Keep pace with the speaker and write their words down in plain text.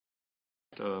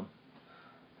To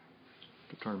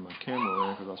turn my camera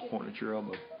around because I was pointing at your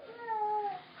elbow.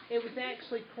 It was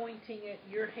actually pointing at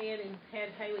your head and had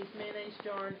Haley's mayonnaise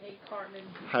jar and egg carton.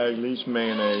 Haley's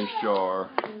mayonnaise jar.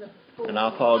 And I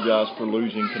apologize for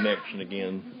losing connection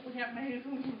again.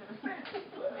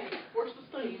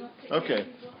 Okay.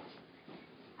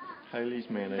 Haley's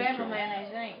mayonnaise jar. Pepper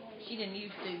mayonnaise ain't. She didn't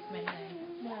use Duke's mayonnaise.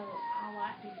 No, I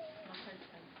like it.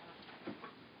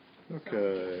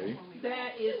 Okay.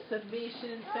 That is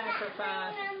submission and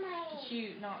sacrifice.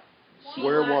 Shoot, not.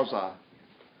 Where was I?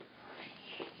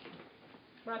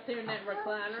 Right there in that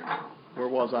recliner. Where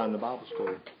was I in the Bible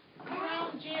story?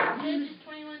 Judges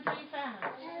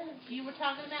 21:25. You were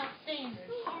talking about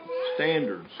standards.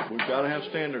 Standards. We've got to have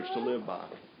standards to live by.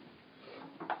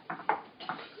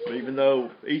 Even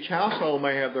though each household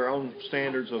may have their own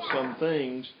standards of some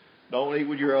things, don't eat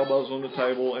with your elbows on the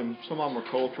table, and some of them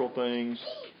are cultural things.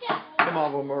 Some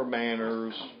of them are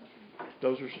manners.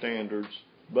 Those are standards.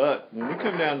 But when we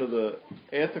come down to the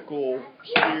ethical,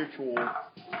 spiritual,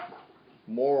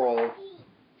 moral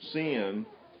sin,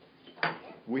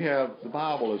 we have the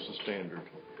Bible as the standard.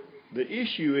 The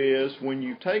issue is when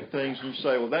you take things and you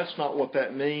say, well, that's not what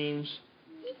that means.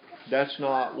 That's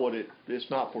not what it's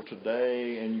not for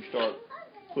today. And you start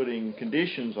putting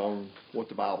conditions on what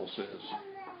the Bible says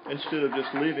instead of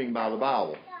just living by the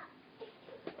Bible.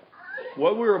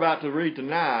 What we're about to read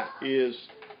tonight is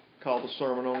called the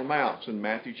Sermon on the Mount. It's in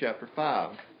Matthew chapter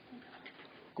 5.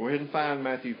 Go ahead and find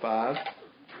Matthew 5.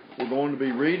 We're going to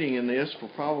be reading in this for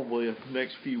probably the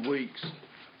next few weeks.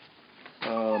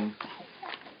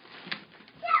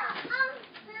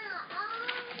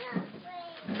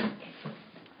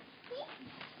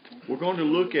 We're going to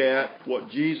look at what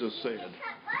Jesus said.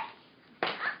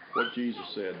 What Jesus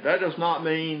said. That does not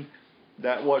mean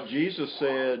that what Jesus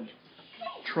said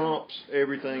trumps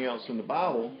everything else in the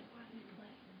Bible,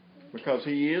 because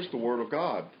He is the Word of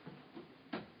God.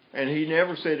 And He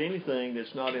never said anything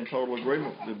that's not in total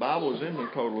agreement. The Bible is in the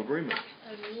total agreement.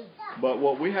 But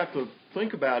what we have to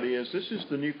think about is, this is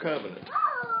the new covenant.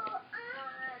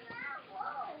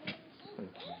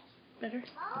 Better?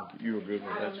 You were good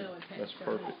one. That's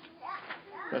perfect.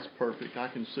 That's perfect. I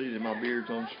can see that my beard's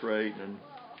on straight and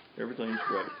everything's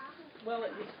great. Well,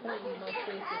 it was pointing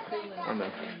mostly at the ceiling. I know.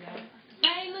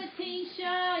 Hey,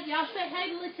 Letitia. Y'all say hey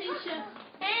to Letitia.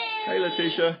 Hey. Hey,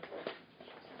 Letitia.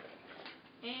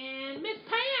 And Miss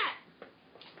Pat.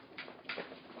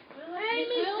 Hey,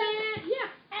 Miss Pat. Yeah.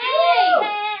 Hey.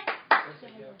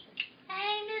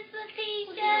 Hey, Miss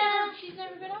Letitia. She's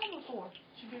never been on before.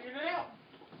 She figured it out.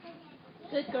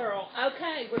 Good girl.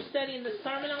 Okay, we're studying the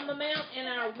Sermon on the Mount in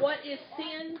our What is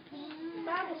Sin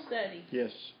Bible study.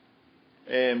 Yes.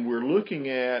 And we're looking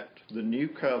at the new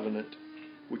covenant,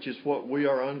 which is what we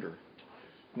are under.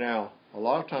 Now, a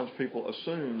lot of times people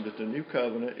assume that the new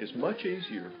covenant is much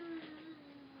easier.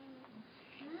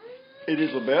 It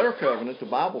is a better covenant. The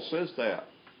Bible says that.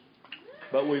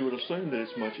 But we would assume that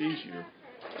it's much easier.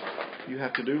 You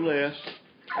have to do less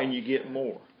and you get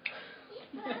more.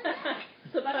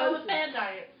 Like on the fad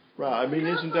diet. Right. I mean,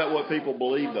 isn't that what people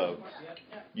believe, though?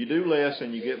 You do less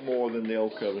and you get more than the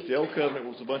old covenant. The old covenant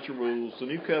was a bunch of rules. The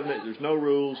new covenant, there's no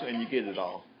rules and you get it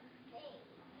all.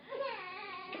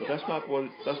 But that's not what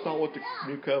the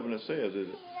new covenant says, is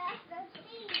it?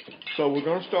 So we're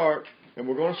going to start, and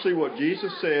we're going to see what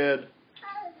Jesus said.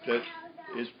 That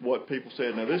is what people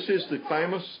said. Now, this is the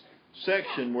famous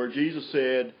section where Jesus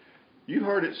said, "You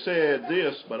heard it said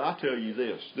this, but I tell you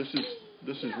this."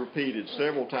 This is repeated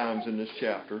several times in this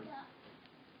chapter.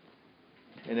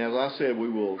 And as I said, we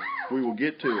will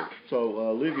get to it. So,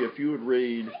 Olivia, if you would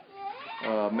read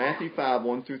Matthew 5,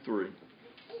 1 through 3.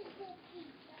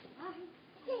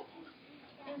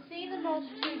 And seeing the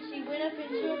multitudes, he went up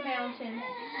into a mountain,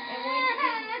 and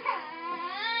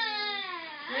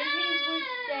when he was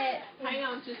set... Hang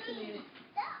on just a minute.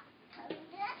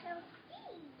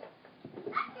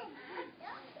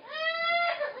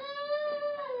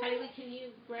 Haley, can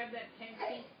you grab that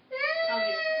taxi? I'll get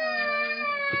it.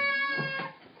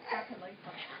 I can leave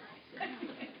her.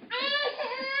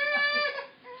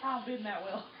 I'll bid that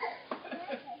well.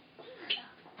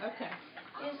 Okay.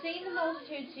 And seeing the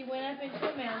multitudes, he went up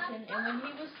into a mountain, and when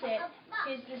he was set,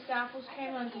 his disciples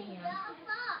came unto him.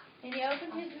 And he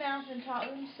opened his mouth and taught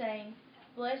them, saying,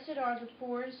 Blessed are the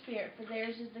poor in spirit, for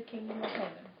theirs is the kingdom of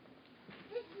heaven.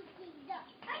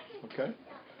 Okay?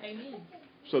 Amen.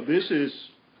 So this is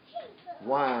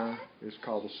why it's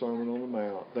called the Sermon on the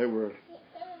Mount. They were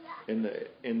in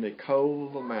the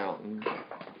cove of a mountain.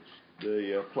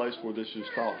 The place where this is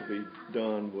thought to be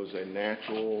done was a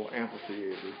natural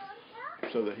amphitheater,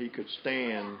 so that he could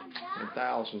stand and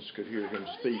thousands could hear him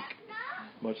speak.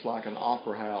 much like an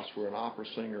opera house where an opera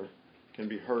singer can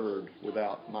be heard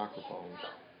without microphones.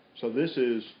 So this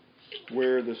is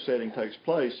where the setting takes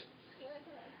place.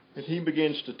 And he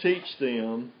begins to teach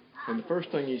them, and the first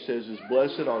thing he says is,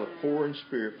 "Blessed are the poor in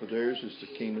spirit, for theirs is the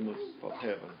kingdom of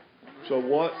heaven." So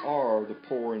what are the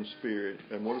poor in spirit,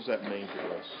 and what does that mean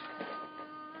to us?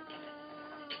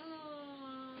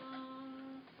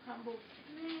 Humble.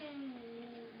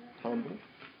 Humble?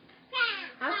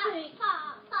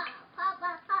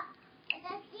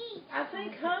 I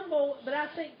think humble, but I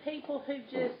think people who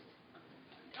just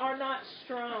are not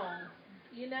strong.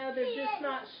 You know, they're just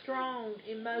not strong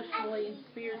emotionally and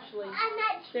spiritually.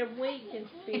 They're weak in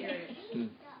spirit.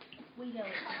 We know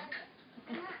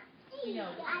it. We know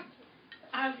it.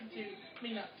 I do.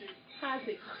 Me not too.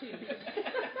 Isaac too.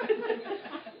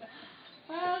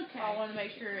 Okay. I want to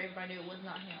make sure everybody knew it was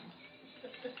not him.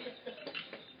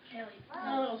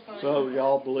 Oh, fine. So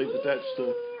y'all believe that that's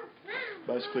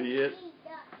basically it?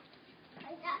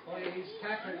 Well, he's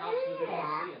tackling opposite of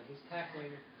sin. He's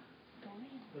tackling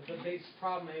the biggest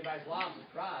problem in everybody's lives is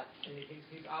pride, and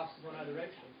he's opposite going other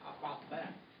direction off the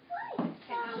bat.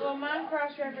 Well, mine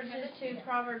cross-references to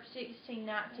Proverbs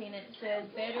 16:19. It says,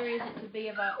 "Better is it to be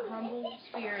of a humble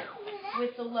spirit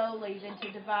with the lowly than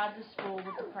to divide the spoil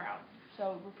with the proud."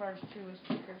 So it refers to a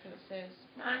scripture that says,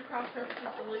 Mine cross-references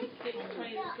to Luke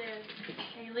 6:20 that says,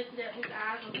 "And he lifted up his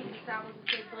eyes on his disciples and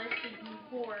said, Blessed are you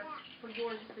poor, for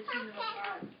yours is the kingdom of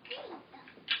God."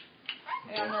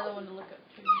 I got another one to look up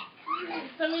too.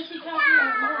 So is he talking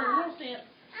about more in a real sense,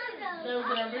 those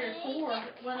that are very poor,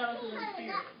 when those are in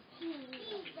spirit?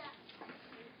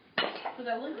 So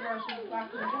that Luke verse is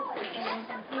like the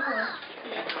poor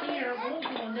here won't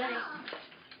be one day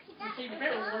receive the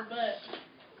prayer reward, but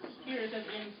here it says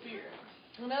in spirit.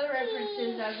 Another reference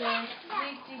is Isaiah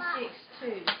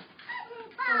 66:2.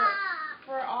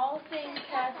 For all things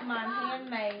hath mine hand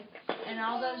made, and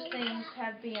all those things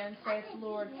have been, saith the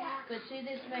Lord. But to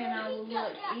this man I will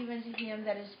look, even to him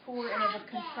that is poor and of a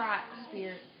contrite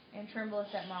spirit, and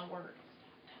trembleth at my word.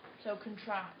 So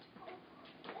contrite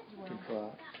as well.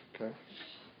 Contrite. Okay.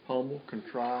 Humble,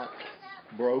 contrite,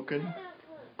 broken.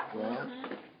 Right?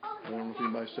 I don't know if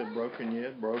anybody said broken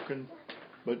yet. Broken.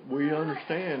 But we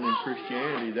understand in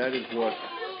Christianity that is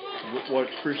what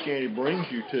Christianity brings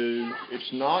you to.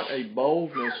 It's not a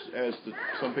boldness as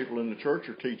some people in the church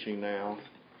are teaching now,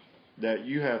 that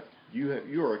you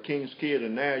are a king's kid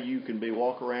and now you can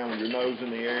walk around with your nose in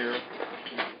the air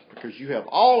because you have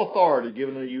all authority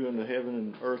given to you in the heaven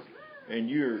and earth, and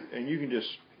you can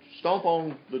just stomp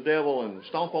on the devil and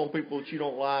stomp on people that you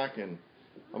don't like. And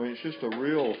I mean, it's just a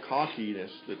real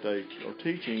cockiness that they are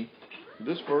teaching.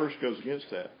 This verse goes against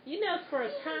that. You know, for a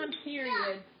time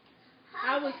period,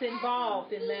 I was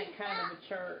involved in that kind of a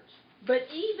church. But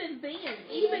even then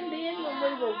when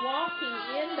we were walking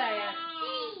in that,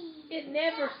 it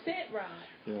never set right.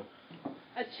 Yeah.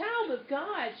 A child of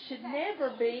God should never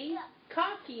be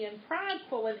cocky and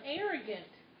prideful and arrogant.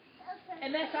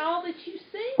 And that's all that you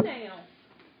see now.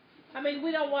 I mean,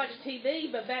 we don't watch TV,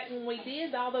 but back when we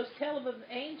did, all those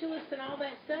televangelists and all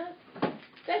that stuff,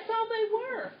 that's all they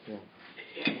were. Yeah.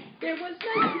 There was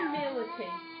no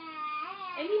humility.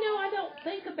 And you know, I don't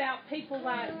think about people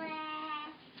like,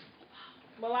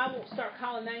 well, I won't start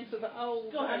calling names of the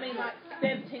old, I mean like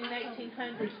 17,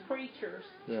 1800s preachers.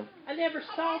 Yeah. I never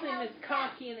saw them as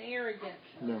cocky and arrogant.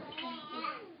 No.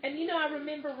 And you know, I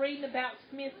remember reading about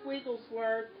Smith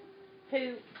Wigglesworth,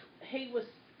 who he was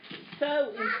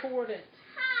so important.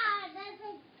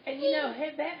 And you know,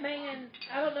 that man,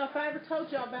 I don't know if I ever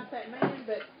told y'all about that man,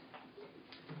 but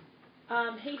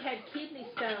he had kidney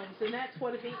stones, and that's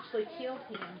what eventually killed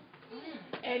him.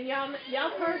 And y'all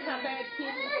heard how bad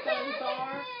kidney stones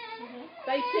are?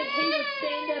 They said he would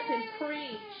stand up and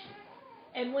preach,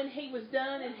 and when he was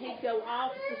done and he'd go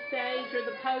off the stage or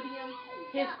the podium,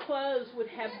 his clothes would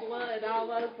have blood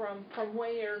all over them from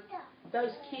where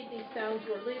those kidney stones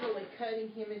were literally cutting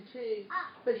him in two.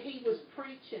 But he was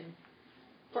preaching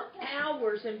for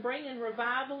hours and bringing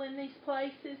revival in these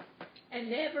places and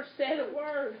never said a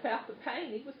word about the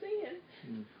pain he was in.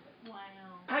 Mm. Wow.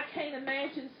 I can't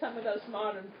imagine some of those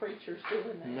modern preachers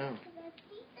doing that. No.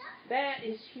 That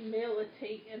is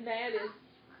humility, and that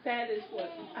is what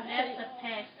I That's think a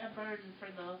pass, a burden for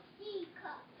the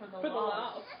for the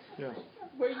lost. Yeah.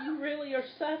 Where you really are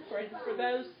suffering for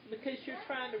those because you're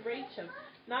trying to reach them,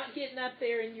 not getting up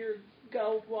there in your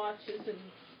gold watches and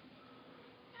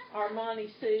Armani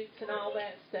suits and all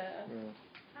that stuff. Yeah.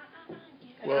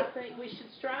 And Well, I think we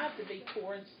should strive to be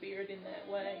poor in spirit in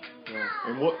that way. Yeah.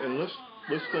 And let's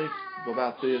think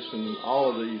about this and all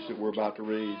of these that we're about to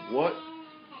read. What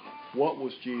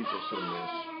was Jesus in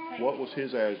this? What was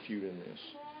his attitude in this?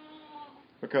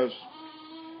 Because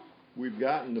we've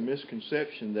gotten the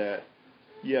misconception that,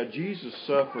 yeah, Jesus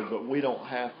suffered, but we don't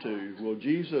have to. Well,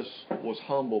 Jesus was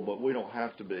humble, but we don't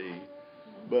have to be.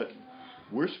 But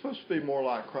we're supposed to be more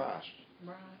like Christ.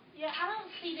 Right. Yeah, I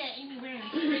don't see that anywhere in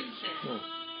Scripture. No.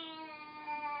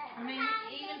 I mean,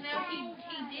 even though he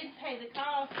did pay the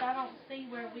cost, I don't see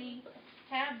where we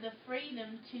have the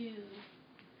freedom to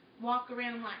walk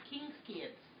around like king's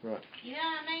kids. Right. You know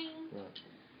what I mean? Right.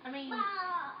 I mean,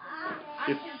 I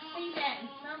can see that in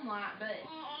some light, but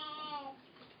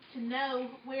to know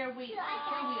where we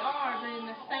are, but in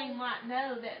the same light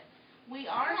know that we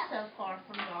are so far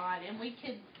from God, and we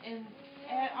could, and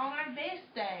on our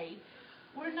best day,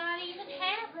 we're not even an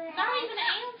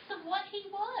ounce of what He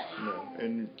was. No.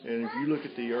 And if you look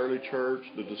at the early church,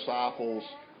 the disciples,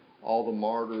 all the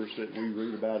martyrs that we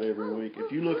read about every week,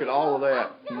 if you look at all of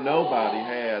that, nobody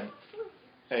had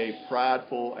a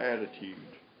prideful attitude.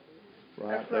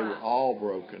 Right? They were all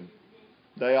broken.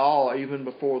 They all, even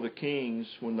before the kings,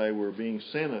 when they were being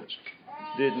sentenced,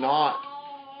 did not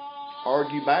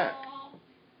argue back.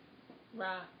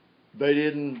 Right. They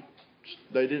didn't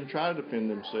try to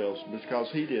defend themselves because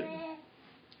he didn't.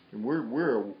 And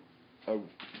we're a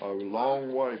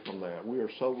long way from that. We are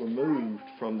so removed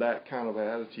from that kind of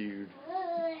attitude.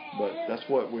 But that's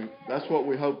what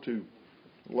we hope to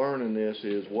learn in this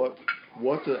is what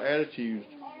the attitude.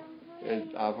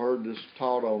 And I've heard this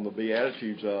taught on the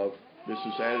Beatitudes of. This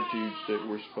is attitudes that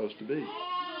we're supposed to be.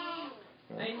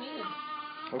 Right? Amen.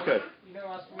 Okay. You know,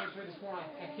 I was reading this morning.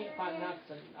 I can't find that.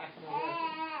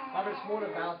 I read this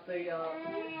morning about the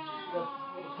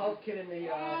publican and the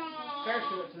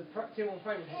Pharisee went to the temple and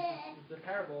prayed. The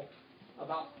parable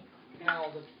about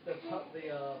how the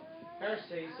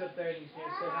Pharisee stood there and he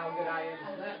said how good I am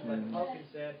and that, but the publican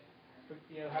said,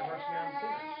 have mercy on the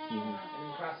sinner.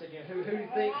 And Christ said, who do you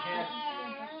think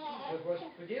was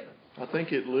forgiven? I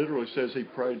think it literally says he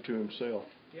prayed to himself.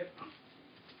 Yep.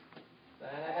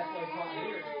 That's what we taught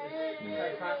here.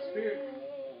 Is Christ's Spirit,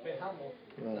 be humble,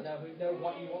 Right. to know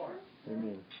what you are.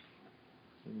 Amen.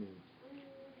 Amen.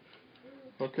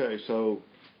 Okay, so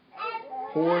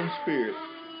poor in spirit.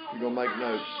 You're gonna make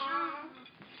notes.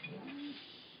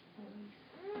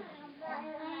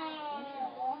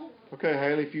 Okay,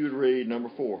 Haley, if you would read number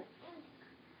 4.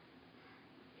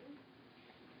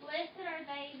 Blessed are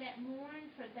they that mourn,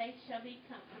 for they shall be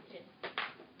comforted.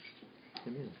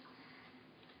 Amen.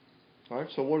 All right.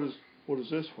 So what is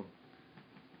this one?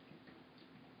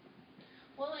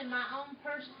 Well, in my own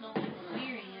personal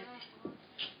experience,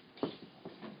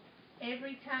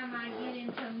 every time I get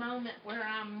into a moment where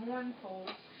I'm mournful,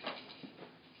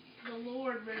 the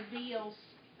Lord reveals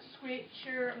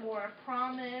Scripture or a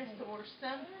promise or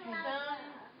some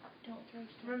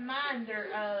reminder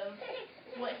of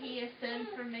what He has done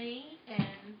for me, and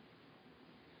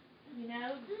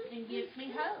and gives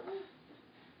me hope.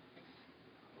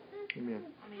 Amen.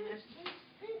 I mean, that's just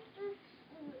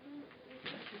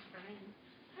for me.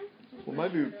 Well,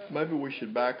 maybe we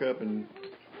should back up and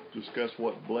discuss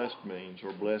what blessed means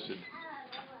or blessed.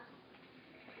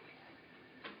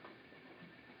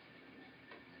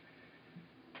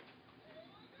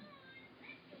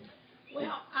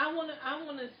 Well, I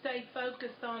want to stay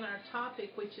focused on our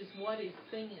topic, which is what is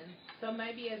sin. So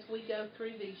maybe as we go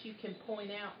through these, you can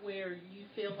point out where you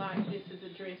feel like this is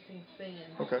addressing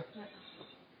sin. Okay.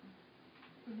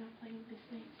 We're not playing this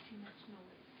makes too much noise.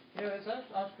 It's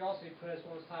also put as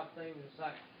one of those type of things. It's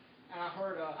like, and I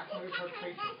heard, I can't remember the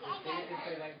preacher,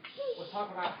 they was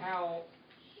talking about how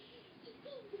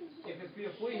if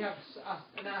we have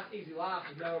a nice, easy life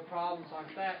with no problems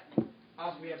like that,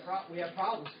 also we have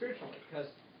problems spiritually because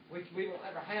we will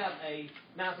ever have a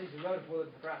nice, easy road if we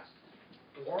live for Christ.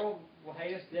 The world will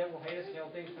hate us, the devil will hate us, and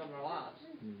things come in our lives.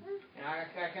 And I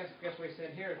guess what he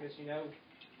said here is,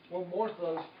 we'll mourn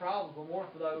for those problems, we'll mourn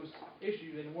for those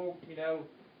issues, and we'll,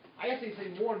 I guess you see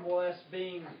more and less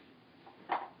being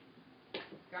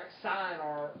like sign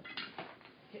or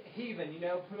heaving,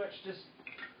 pretty much just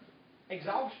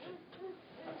exhaustion,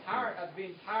 of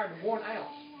being tired and worn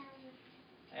out.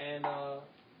 And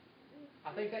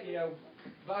I think that,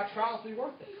 but our trials will be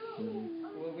worth it.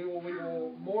 We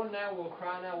will mourn now, we'll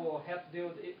cry now, we'll have to deal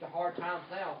with the hard times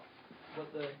now,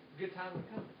 but the good times are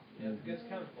coming. The good's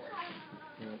coming for us.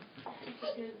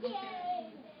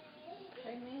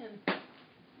 Amen.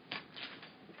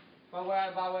 By the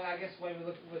way, I guess the way we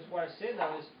look at what I said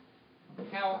though is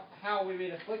how are we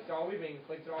being afflicted? Are we being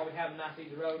afflicted? Or are we having a nice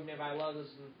easy road and everybody loves us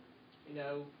and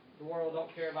the world don't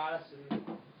care about us and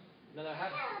none of that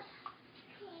happens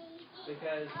to us?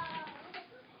 Because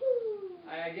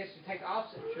I guess you take the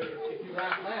opposite. If you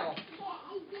right now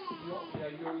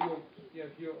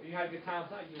you had a good time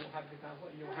tonight, you won't have a good time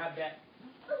tonight. You won't have that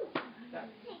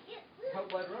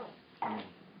hope later on.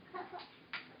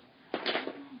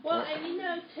 Well, and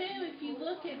too, if you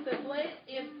look at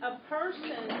if a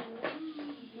person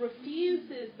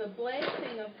refuses the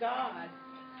blessing of God,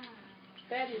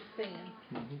 that is sin.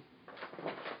 Mm-hmm.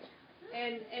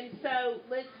 And so,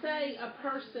 let's say a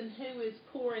person who is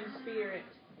poor in spirit,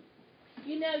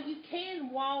 you can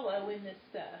wallow in this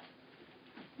stuff.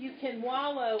 You can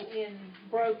wallow in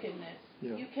brokenness.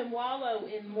 Yeah. You can wallow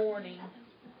in mourning.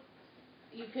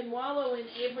 You can wallow in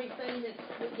everything that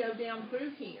we go down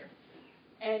through here.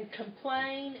 And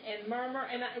complain and murmur.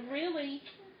 And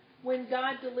when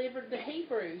God delivered the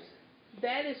Hebrews,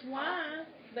 that is why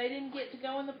they didn't get to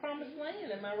go in the promised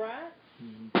land. Am I right?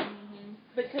 Mm-hmm.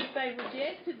 Because they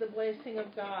rejected the blessing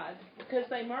of God. Because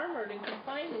they murmured and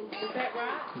complained. Is that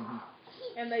right? Mm-hmm.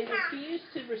 And they refused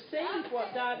to receive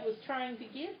what God was trying to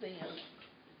give them.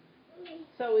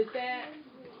 So is that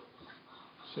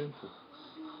sinful?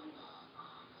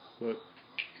 But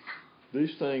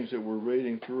these things that we're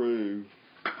reading through,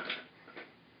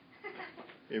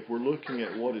 if we're looking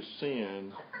at what is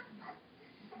sin,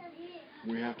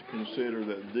 we have to consider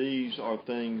that these are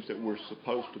things that we're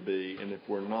supposed to be, and if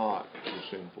we're not,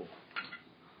 we're sinful.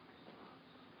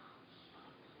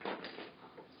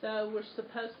 So we're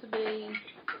supposed to be...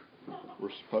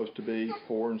 We're supposed to be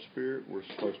poor in spirit. We're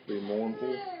supposed to be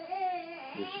mournful.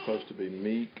 We're supposed to be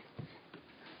meek.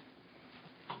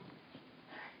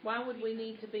 Why would we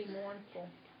need to be mournful?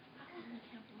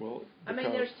 Well, I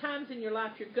mean, there's times in your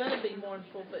life you're going to be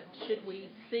mournful, but should we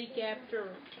seek after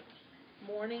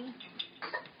mourning?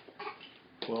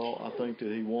 Well, I think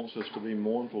that He wants us to be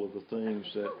mournful of the things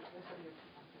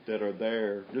that are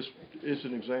there. Just as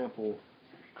an example,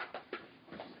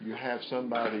 you have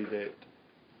somebody that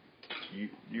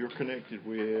you're connected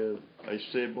with, a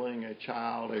sibling, a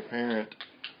child, a parent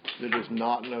that does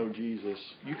not know Jesus.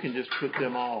 You can just put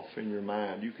them off in your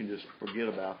mind. You can just forget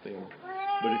about them.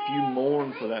 But if you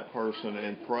mourn for that person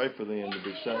and pray for them to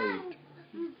be saved,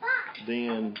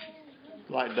 then,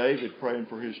 like David praying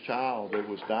for his child that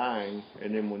was dying,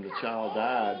 and then when the child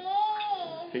died,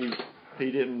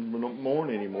 he didn't mourn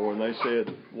anymore. And they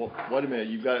said, well, wait a minute,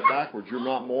 you've got it backwards. You're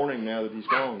not mourning now that he's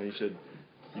gone. And he said,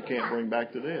 you can't bring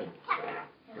back the dead.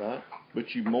 Right?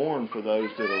 But you mourn for those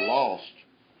that are lost.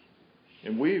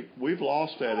 And we've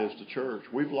lost that as the church.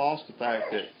 We've lost the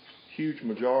fact that huge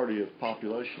majority of the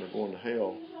population are going to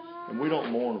hell. And we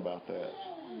don't mourn about that.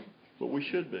 But we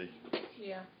should be.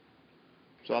 Yeah.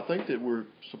 So I think that we're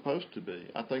supposed to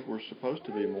be. I think we're supposed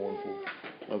to be mournful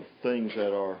of things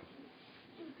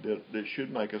that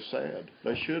should make us sad.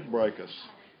 They should break us.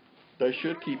 They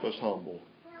should keep us humble.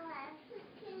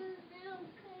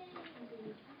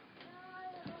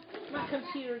 My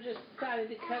computer just decided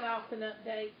to cut off an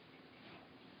update.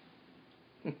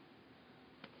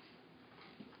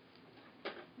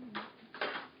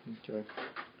 Okay.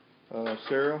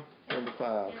 Sarah, number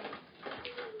 5.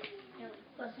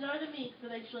 Blessed are the meek, for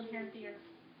they shall inherit the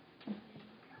earth.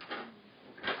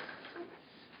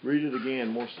 Read it again,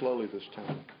 more slowly this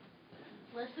time.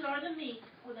 Blessed are the meek,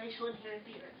 for they shall inherit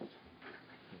the earth.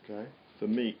 Okay. The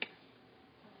meek.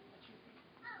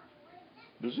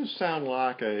 Does this sound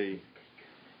like a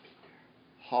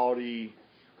haughty,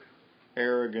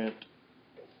 arrogant,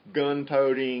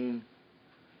 gun-toting,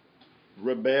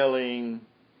 rebelling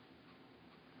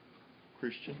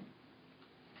Christian?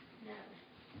 No.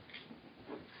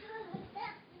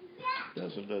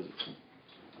 Doesn't, does it?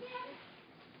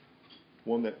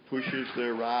 One that pushes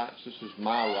their rights. This is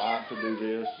my right to do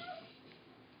this.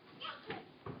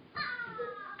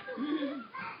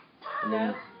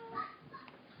 No.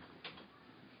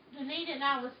 Anita and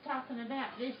I was talking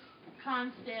about this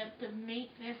concept of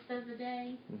meekness the other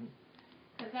day.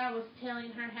 Because I was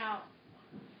telling her how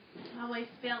I always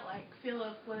felt like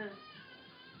Philip was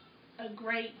a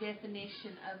great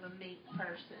definition of a meek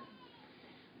person.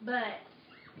 But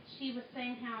she was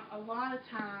saying how a lot of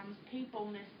times people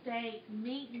mistake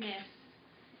meekness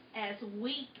as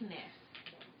weakness.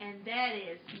 And that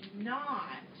is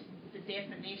not the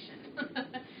definition.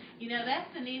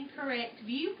 That's an incorrect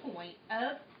viewpoint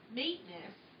of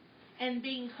meekness and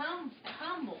being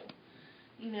humble.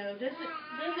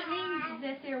 Doesn't mean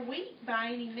that they're weak by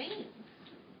any means.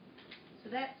 So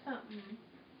that's something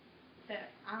that,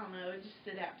 I don't know, it just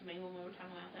stood out to me when we were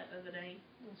talking about that the other day.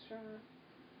 That's right.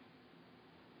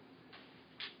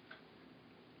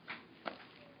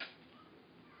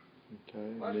 Okay.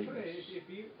 Well, that's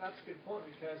true. That's a good point,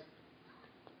 because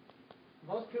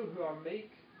most people who are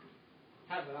meek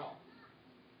have it all.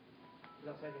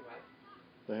 Does that say anything right?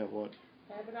 They have what?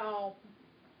 Have it all.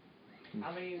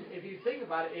 I mean, if you think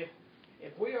about it,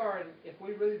 if we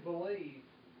really believe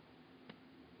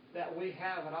that we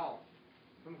have it all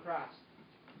from Christ,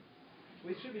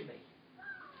 we should be meek.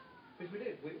 Because we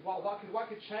do. What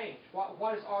could change?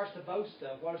 What is ours to boast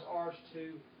of? What is ours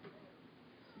to,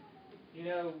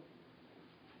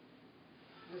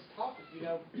 this topic,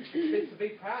 to be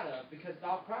proud of? Because it's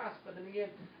all Christ. But then again,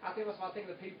 I think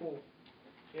the people,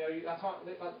 I talk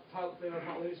about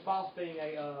Louis False being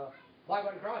a black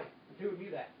button karate. Who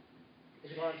knew that?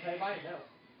 Is he going to tell anybody?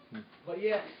 No. But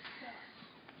yet,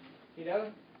 he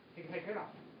can take care of it.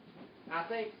 I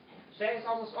think that's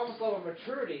almost level of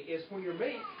maturity is when you're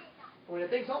meek, when the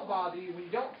things don't bother you, when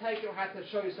you don't have to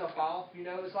show yourself off.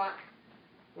 It's like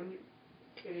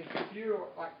if you're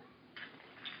like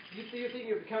you think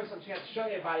you're becoming something you have to show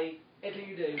everybody anything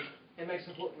you do and makes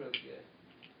it look really good.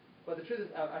 But the truth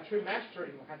is, a true master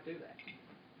won't have to do that.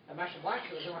 A master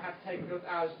blacksmith doesn't have to go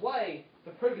out of his way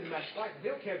to prove he's a master blacksmith. He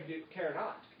don't care if you care or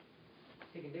not.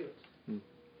 He can do it.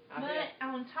 But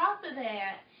on top of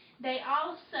that, they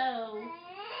also,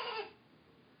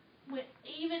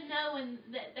 even knowing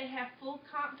that they have full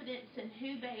confidence in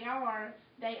who they are,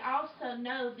 they also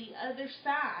know the other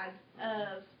side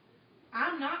of,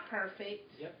 I'm not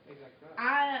perfect. Yep, exactly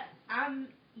right.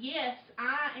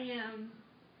 I am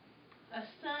a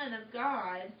son of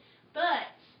God,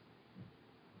 but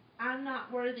I'm not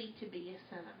worthy to be a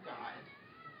son of God.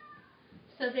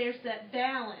 So there's that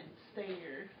balance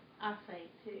there, I think,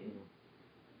 too.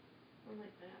 I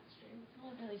like that, Stream. I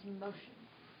love how he's in motion.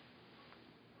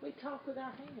 We talk with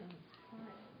our hands.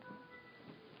 Right.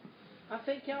 I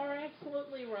think y'all are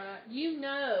absolutely right.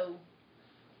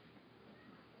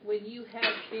 When you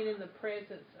have been in the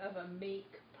presence of a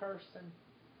meek person,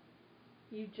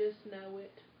 you just know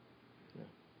it. Yeah.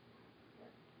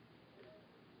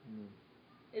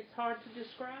 It's hard to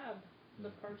describe the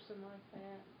person like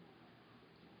that.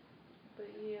 But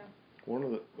yeah. One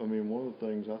of the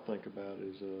things I think about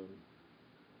is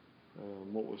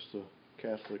what was the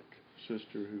Catholic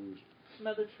sister who was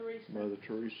Mother Teresa. Mother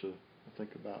Teresa. I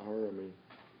think about her. I mean,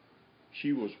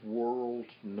 she was world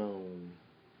known,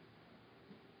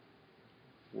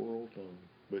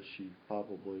 but she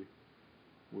probably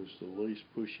was the least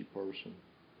pushy person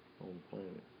on the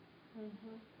planet.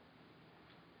 Mm-hmm.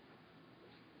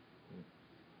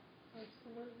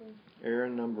 Absolutely.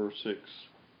 Aaron, number 6.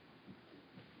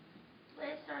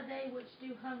 Blessed are they which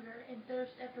do hunger and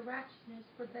thirst after righteousness,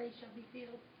 for they shall be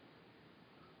filled.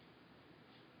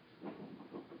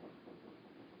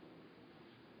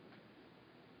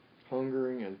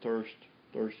 Hungering and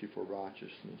thirsty for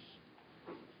righteousness.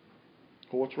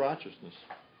 Well, what's righteousness?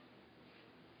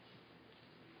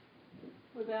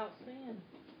 Without sin.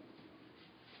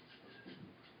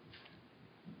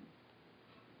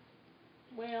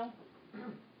 Well, I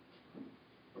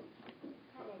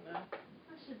don't know. I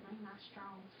should bring my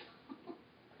straws.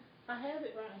 I have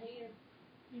it right here.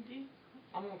 You do?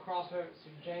 I'm going to cross over to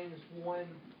James 1:5.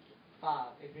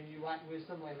 If you lack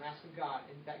wisdom, let him ask of God,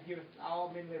 and that giveth all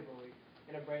men liberally,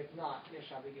 and upbraideth not, and it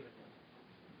shall be given him.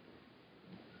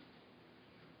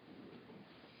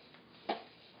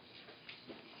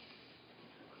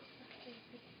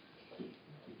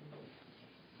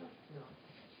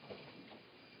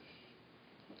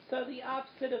 So the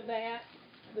opposite of that,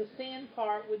 the sin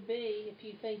part would be if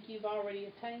you think you've already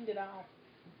attained it all.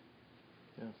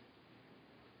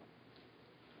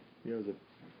 Yeah.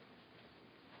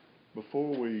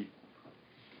 Before we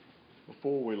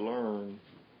learn,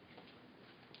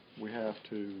 we have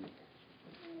to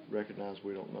recognize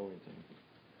we don't know anything.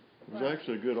 There's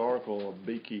actually a good article on a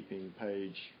beekeeping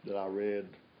page that I read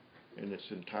in its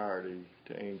entirety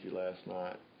to Angie last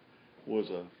night. Was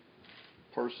a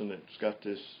person that's got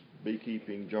this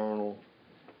beekeeping journal,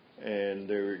 and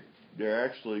they're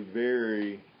actually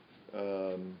very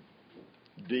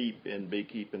deep in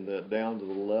beekeeping, down to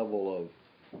the level of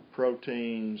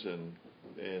proteins and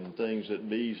things that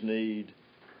bees need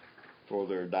for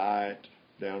their diet,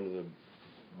 down to the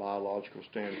biological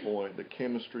standpoint, the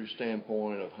chemistry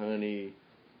standpoint of honey,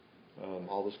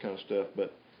 all this kind of stuff.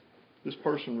 But this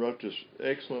person wrote this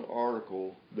excellent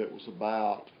article that was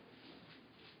about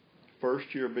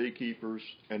first-year beekeepers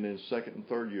and then second and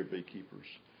third-year beekeepers.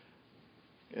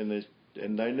 And they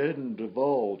didn't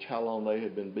divulge how long they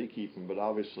had been beekeeping, but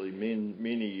obviously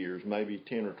many years, maybe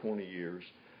 10 or 20 years.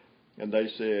 And they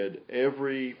said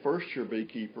every first-year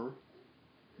beekeeper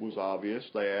was obvious.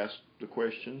 They asked the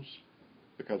questions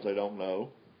because they don't know.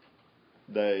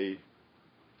 They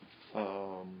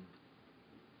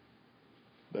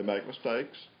make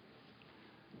mistakes,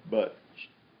 but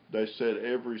they said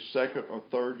every second or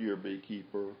third-year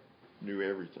beekeeper knew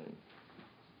everything.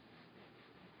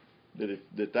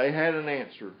 that they had an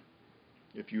answer.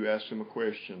 If you asked them a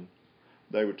question,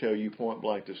 they would tell you point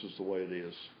blank, this is the way it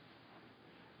is.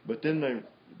 But then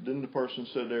the person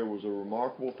said there was a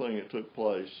remarkable thing that took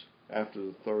place after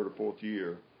the third or fourth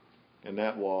year, and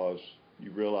that was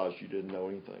you realized you didn't know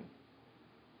anything.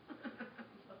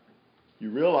 You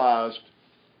realized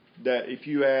that if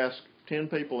you ask 10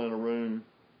 people in a room,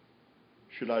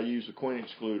 should I use a queen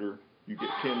excluder, you get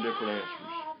 10 different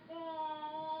answers.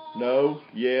 No,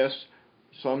 yes,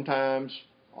 sometimes,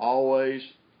 always,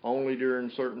 only during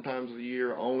certain times of the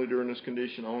year, only during this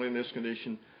condition, only in this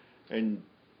condition, and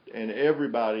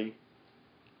everybody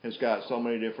has got so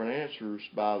many different answers.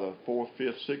 By the fourth,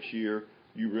 fifth, sixth year,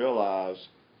 you realize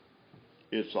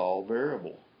it's all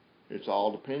variable. It's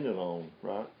all dependent on,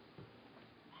 right?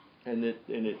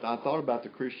 I thought about the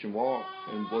Christian walk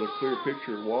and what a clear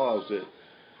picture it was that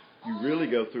you really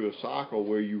go through a cycle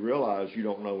where you realize you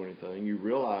don't know anything. You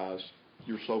realize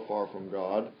you're so far from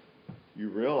God. You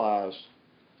realize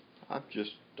I'm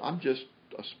just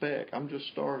a speck. I'm just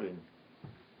starting.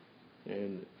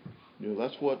 And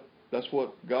that's what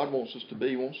God wants us to be.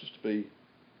 He wants us to be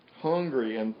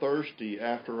hungry and thirsty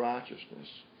after righteousness.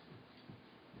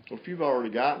 Well, if you've already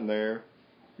gotten there,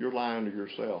 you're lying to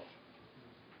yourself.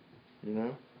 You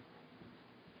know?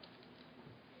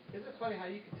 Isn't it funny how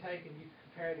you can take and you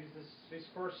compare these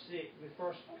first six, the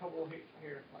first couple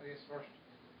here, like this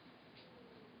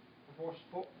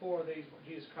four of these, what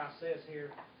Jesus Christ says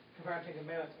here, compared to the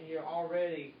commandments, and you're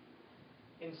already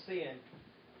in sin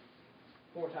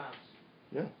 4 times.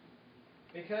 Yeah.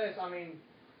 Because,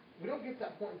 we don't get to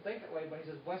that point and think that way, but he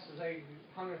says, blessed is they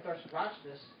who hunger and thirst for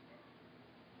righteousness.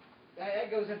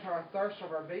 That goes into our thirst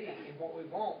of our being and what we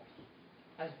want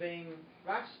as being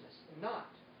righteousness and not.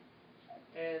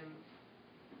 And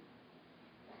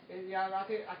yeah, I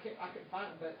can't find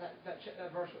it, but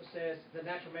that verse that says, the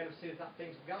natural man seeth not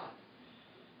things of God.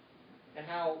 And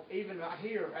how even right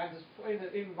here,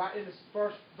 even right in this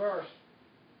first verse,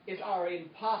 it's already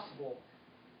impossible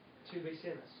to be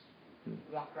sinless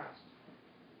without Christ.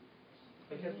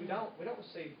 Because we don't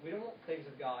want things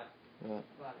of God.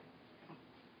 Right.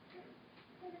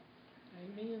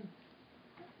 Amen.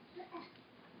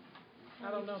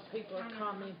 I don't know if people are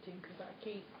commenting because I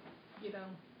keep,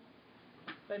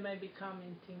 they may be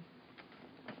commenting.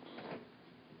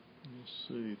 Let's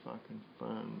see if I can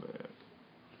find that.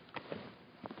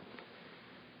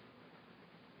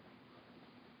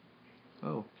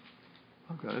 Oh,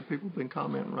 okay. People have been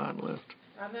commenting right and left.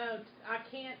 I know. I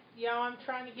can't, y'all, I'm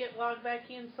trying to get logged back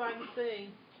in so I can see.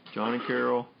 Johnny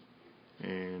Carroll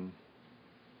and...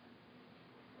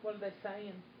 What are they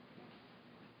saying?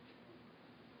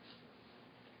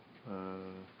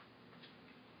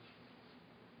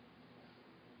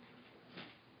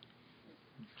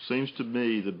 Seems to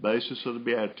me the basis of the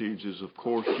Beatitudes is, of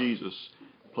course, Jesus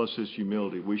plus His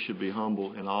humility. We should be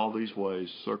humble in all these ways,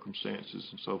 circumstances,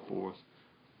 and so forth.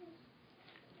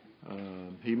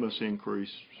 He must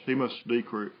increase. He must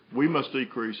decrease. We must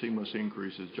decrease. He must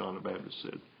increase, as John the Baptist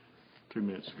said 2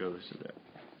 minutes ago. They said that.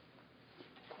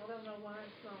 I don't know why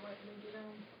it's not letting me get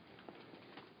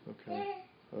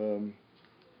on. Okay.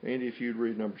 Andy, if you'd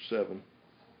read number 7.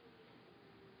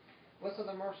 Blessed are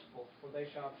the merciful, for they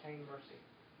shall obtain mercy.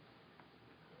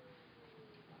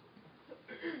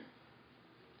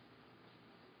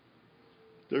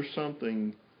 There's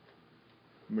something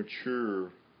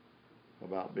mature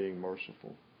about being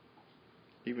merciful,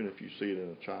 even if you see it in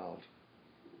a child.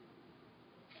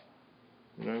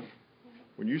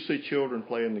 When you see children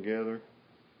playing together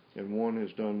and one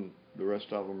has done the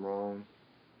rest of them wrong,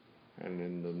 and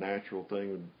then the natural thing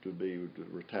would be to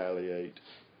retaliate,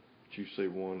 but you see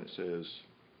one that says,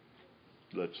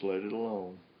 let's let it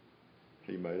alone.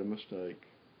 He made a mistake.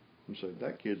 And say,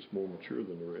 that kid's more mature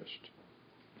than the rest.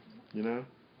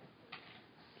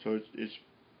 So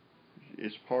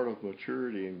it's part of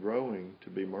maturity and growing to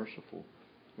be merciful.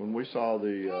 When we saw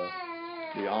the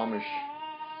Amish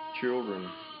children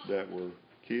that were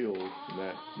killed, and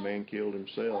that man killed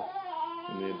himself,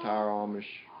 and the entire Amish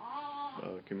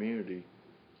community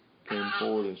came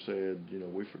forward and said,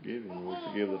 we forgive him, we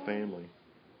forgive the family,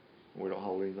 we don't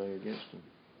hold anything against him.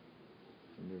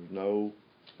 And there was no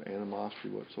animosity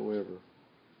whatsoever.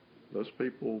 Those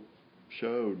people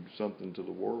showed something to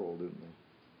the world, didn't they?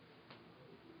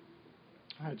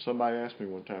 I had somebody ask me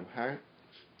one time,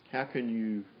 how can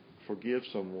you forgive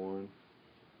someone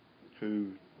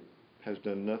who has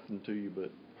done nothing to you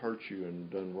but hurt you and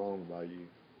done wrong by you?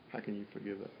 How can you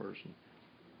forgive that person?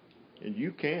 And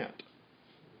you can't.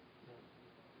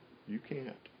 You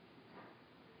can't.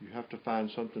 You have to find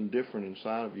something different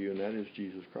inside of you, and that is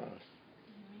Jesus Christ.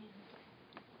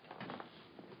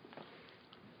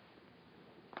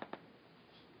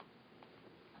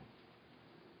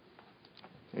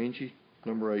 Angie,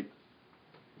 number 8.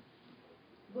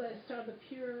 Blessed are the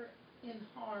pure in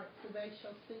heart, for they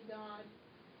shall see God.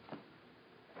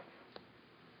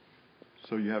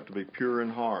 So you have to be pure in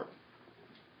heart.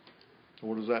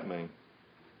 What does that mean?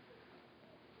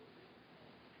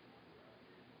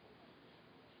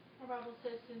 The Bible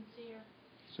says sincere.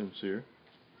 Sincere.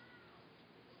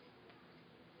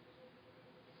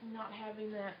 Not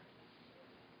having that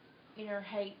inner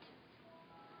hate.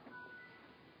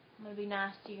 I'm going to be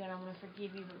nice to you and I'm going to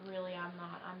forgive you, but really I'm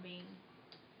not.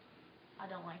 I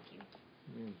don't like you.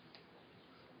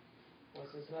 Well,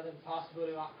 there's nothing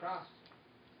possibility like Christ.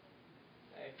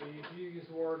 If you use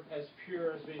the word as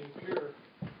pure as being pure,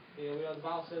 we know the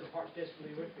Bible says the heart's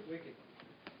desperately wicked.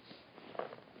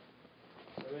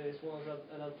 So this one's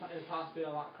an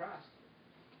impossibility like Christ.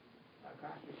 Like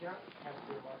Christ, we cannot have a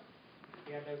pure heart.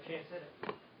 You have no chance at it.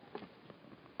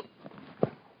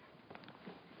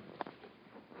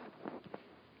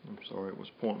 I'm sorry, it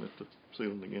was pointing at the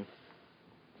ceiling again.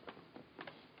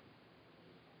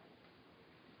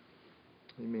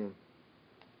 Amen.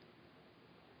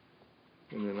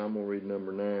 And then I'm going to read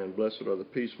number 9. Blessed are the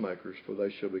peacemakers, for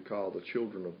they shall be called the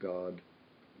children of God.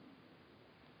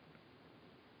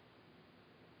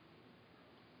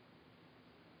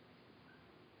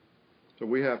 So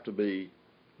we have to be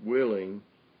willing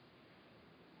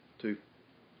to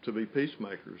be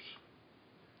peacemakers.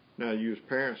 Now, you as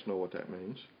parents know what that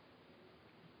means.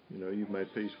 You know, you've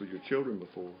made peace with your children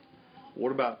before.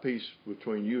 What about peace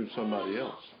between you and somebody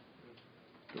else?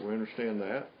 Do we understand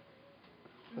that?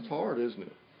 That's hard, isn't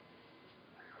it?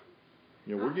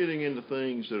 You know, we're getting into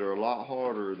things that are a lot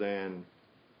harder than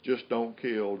just don't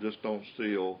kill, just don't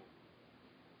steal.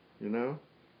 You know?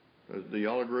 Do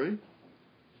y'all agree?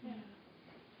 Yeah.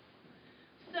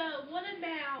 So what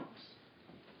about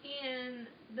in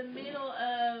the middle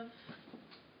of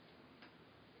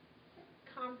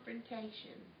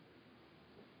confrontation?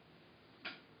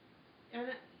 And,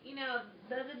 you know,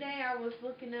 the other day I was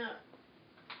looking up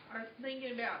or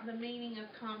thinking about the meaning of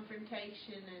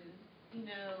confrontation, and, you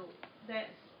know, that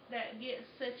gets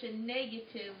such a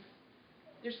negative,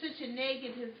 there's such a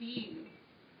negative view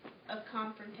of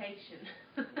confrontation.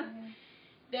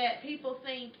 That people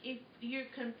think if you're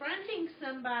confronting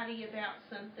somebody about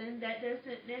something, that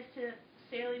doesn't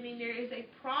necessarily mean there is a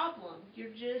problem.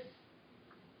 You're just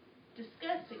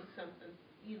discussing something,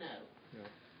 you know. Yeah.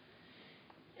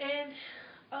 And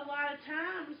a lot of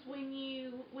times when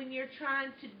you're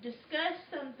trying to discuss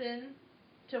something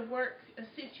to work a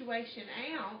situation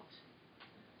out,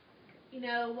 you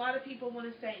know, a lot of people want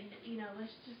to say, you know,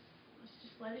 let's just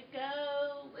let it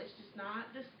go. Let's just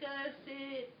not discuss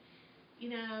it. You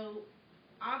know,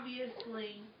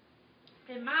 obviously,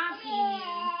 in my opinion,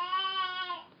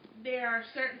 there are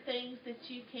certain things that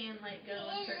you can let go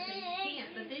and certain things you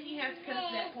can't. But then you have to come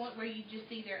to that point where you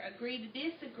just either agree to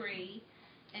disagree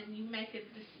and you make a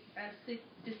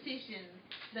decision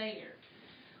there.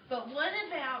 But what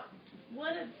about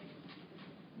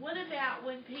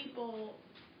when people,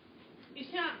 you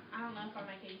see, I don't know if I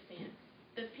make any sense.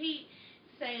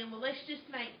 Saying, well, let's just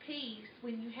make peace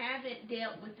when you haven't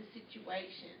dealt with the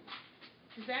situation.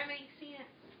 Does that make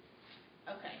sense?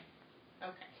 Okay.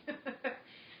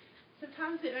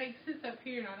 Sometimes it makes sense up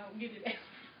here and I don't get it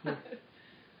out.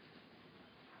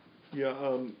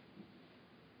 Yeah,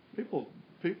 people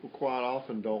quite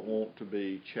often don't want to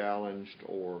be challenged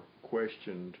or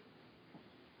questioned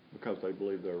because they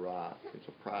believe they're right. It's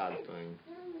a pride thing.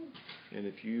 And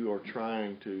if you are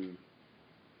trying to,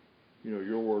 you know,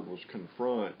 your word was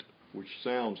confront, which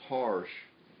sounds harsh,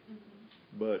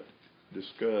 but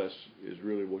discuss is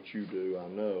really what you do, I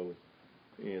know,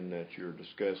 in that you're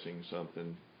discussing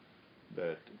something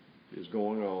that is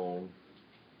going on.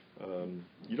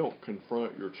 You don't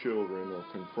confront your children or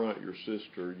confront your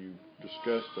sister. You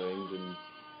discuss things and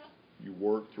you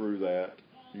work through that.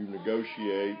 You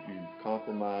negotiate, you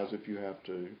compromise if you have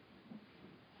to.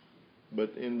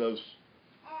 But in those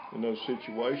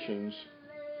situations,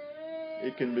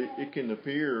 it can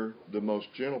appear the most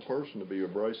gentle person to be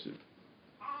abrasive.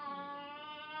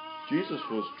 Jesus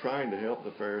was trying to help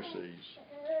the Pharisees.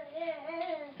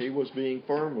 He was being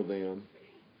firm with them,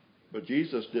 but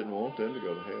Jesus didn't want them to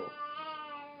go to hell.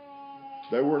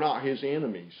 They were not his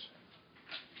enemies.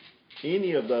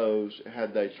 Any of those,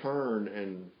 had they turned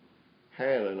and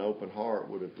had an open heart,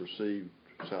 would have received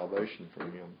salvation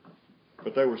from him.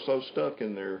 But they were so stuck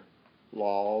in their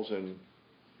laws and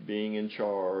being in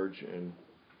charge and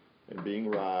being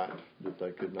right that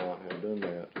they could not have done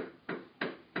that.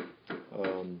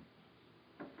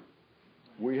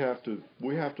 We have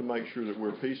to make sure that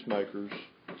we're peacemakers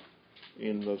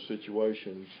in those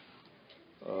situations.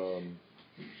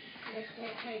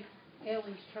 okay,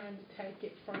 Ellie's trying to take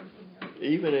it from him.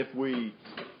 Even if we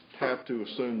have to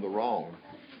assume the wrong.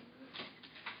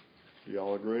 Do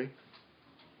y'all agree?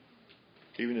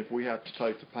 Even if we have to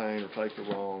take the pain or take the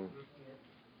wrong.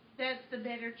 That's the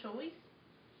better choice.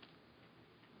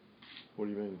 What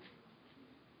do you mean?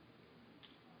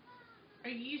 Are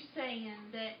you saying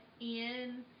that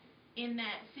in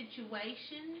that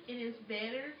situation, it is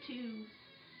better to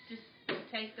just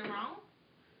take the wrong?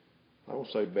 I don't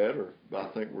say better, but I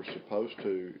think we're supposed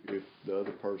to if the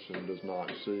other person does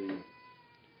not see.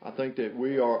 I think that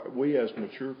we as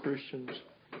mature Christians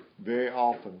very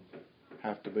often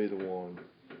have to be the one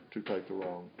to take the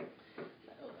wrong.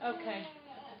 Okay,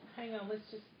 hang on. Let's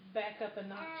just back up a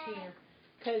notch here,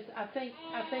 because I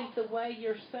think the way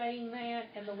you're saying that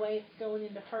and the way it's going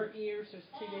into her ears is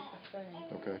two different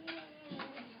things. Okay.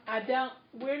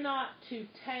 We're not to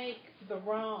take the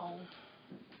wrong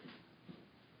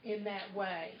in that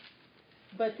way,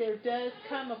 but there does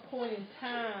come a point in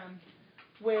time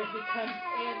where it becomes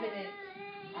evident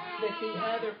that the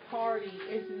other party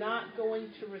is not going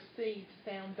to receive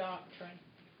sound doctrine.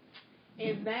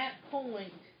 In that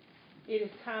point, it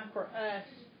is time for us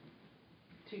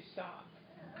to stop.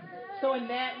 So in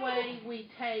that way, we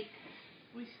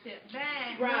step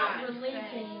back. Right. Not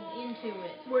releasing into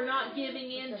it. We're not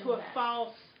giving in to a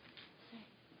false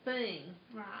thing.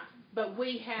 Right. But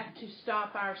we have to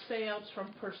stop ourselves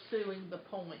from pursuing the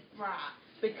point. Right.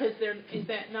 Because is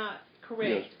that not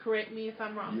correct? Yes. Correct me if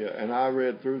I'm wrong. Yeah, and I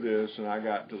read through this and I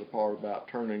got to the part about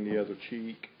turning the other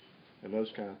cheek and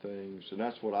those kind of things, and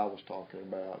that's what I was talking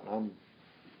about. I'm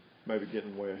maybe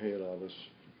getting way ahead of us,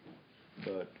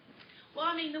 but. Well,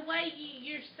 I mean, the way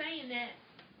you're saying that,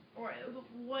 or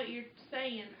what you're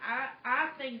saying, I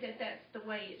think that that's the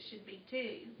way it should be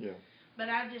too. Yeah. But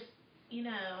I know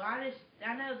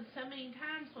that so many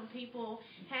times when people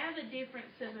have a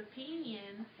difference of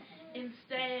opinion,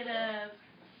 instead of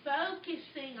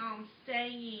focusing on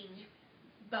staying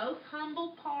both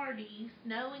humble parties,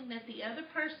 knowing that the other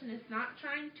person is not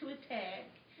trying to attack,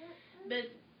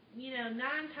 but 9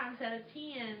 times out of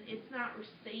 10, it's not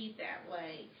received that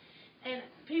way. And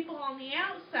people on the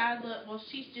outside look, well,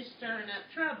 she's just stirring up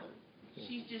trouble.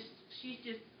 She's just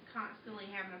constantly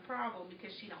having a problem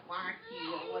because she don't like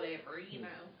you or whatever,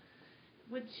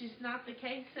 which is not the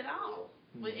case at all.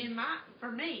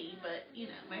 For me, but maybe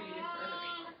it's for other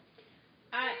people.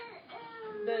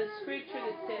 The scripture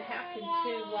that said, "How can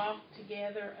two walk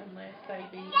together unless they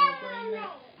be in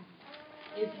agreement?"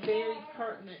 is very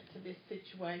pertinent to this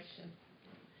situation,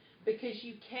 because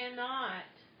you cannot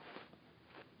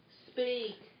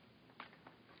speak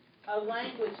a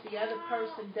language the other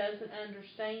person doesn't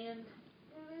understand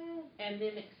and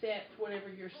then accept whatever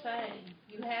you're saying.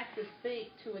 You have to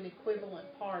speak to an equivalent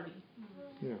party.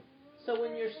 Yeah. So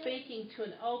when you're speaking to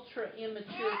an ultra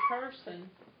immature person,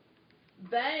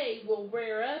 they will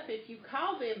rear up if you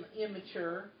call them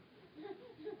immature,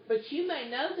 but you may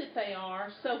know that they are.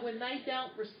 So when they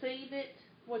don't receive it,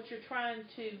 what you're trying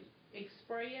to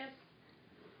express,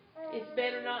 it's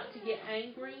better not to get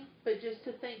angry, but just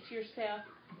to think to yourself,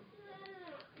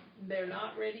 they're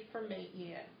not ready for me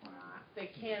yet.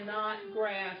 They cannot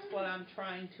grasp what I'm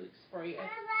trying to express.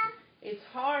 It's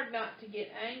hard not to get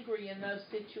angry in those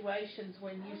situations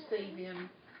when you see them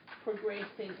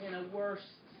progressing in a worse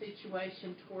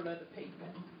situation toward other people.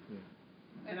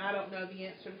 And I don't know the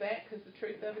answer to that, because the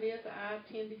truth of it is I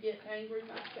tend to get angry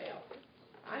myself.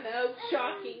 I know,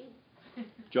 shocking.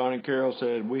 John and Carol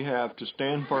said, we have to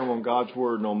stand firm on God's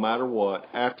Word no matter what.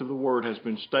 After the Word has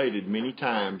been stated many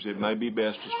times, it may be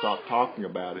best to stop talking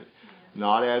about it,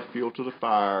 not add fuel to the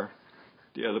fire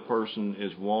the other person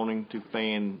is wanting to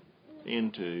fan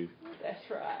into. That's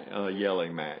right. A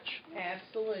yelling match.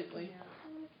 Absolutely.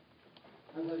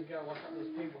 I know you gotta watch out those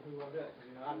people who will do it,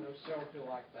 because I know several people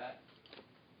like that,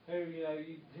 who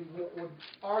who would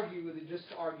argue with you just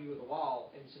to argue with the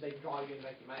wall, and so they draw you and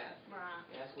make you mad. Right.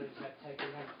 And that's what you have to take.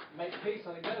 You have to make peace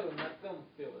on the go and let them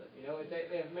feel with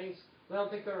it. If it means they don't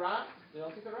think they're right, they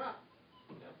don't think they're right.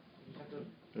 You just have to.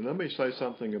 And let me say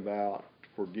something about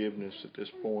forgiveness at this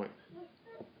point,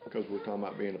 because we're talking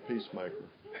about being a peacemaker.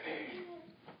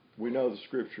 We know the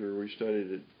scripture, we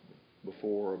studied it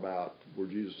before, about where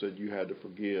Jesus said you had to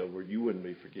forgive or you wouldn't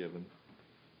be forgiven.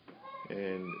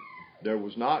 And there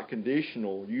was not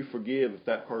conditional, you forgive if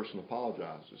that person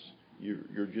apologizes. You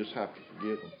just have to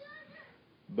forgive them.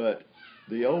 But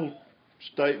the old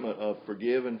statement of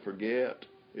forgive and forget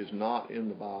is not in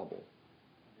the Bible.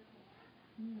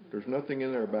 There's nothing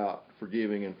in there about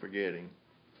forgiving and forgetting.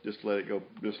 Just let it go.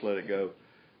 Just let it go.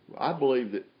 I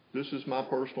believe that, this is my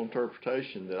personal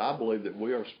interpretation, that I believe that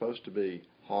we are supposed to be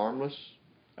harmless,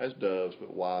 as doves,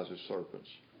 but wise as serpents.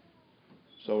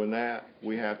 So in that,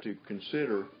 we have to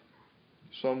consider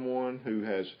someone who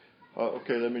has,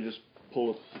 okay, let me just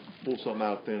pull something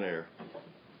out of thin air.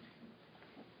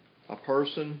 A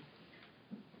person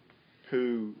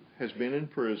who has been in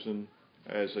prison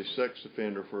as a sex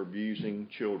offender for abusing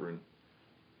children,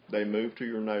 they move to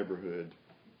your neighborhood.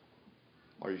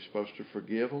 Are you supposed to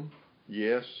forgive them?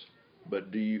 Yes. But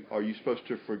are you supposed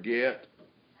to forget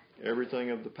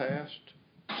everything of the past?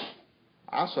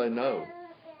 I say no.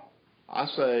 I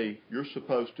say you're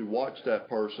supposed to watch that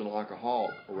person like a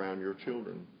hawk around your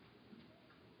children.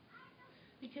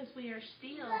 Because we are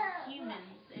still humans,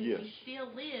 and Yes. we still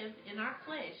live in our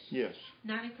flesh. Yes.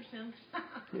 90% of the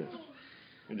time. Yes.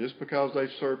 And just because they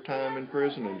served time in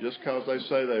prison, and just because they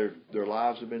say their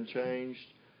lives have been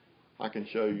changed, I can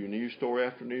show you news story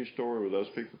after news story where those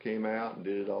people came out and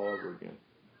did it all over again.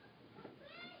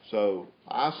 So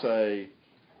I say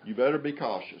you better be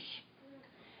cautious.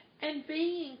 And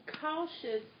being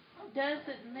cautious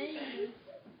doesn't mean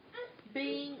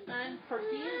being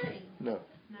unforgiving. No.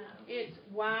 No. It's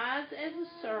wise as a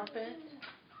serpent,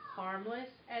 harmless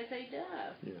as a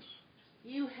dove. Yes.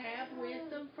 You have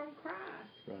wisdom from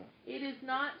Christ. Right. It is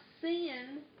not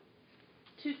sin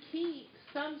to keep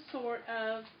some sort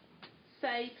of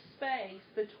safe space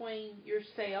between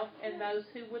yourself and those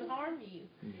who would harm you.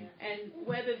 Mm-hmm. And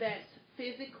whether that's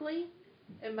physically,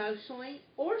 emotionally,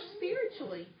 or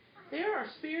spiritually. There are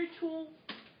spiritual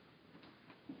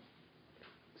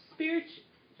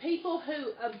people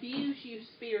who abuse you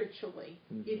spiritually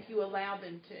if you allow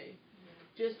them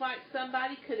to. Just like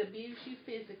somebody could abuse you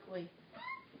physically.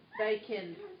 They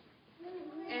can.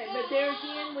 But there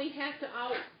again, we have to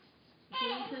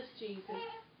Jesus.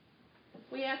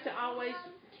 We have to always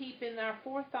keep in our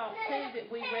forethought too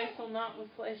that we wrestle not with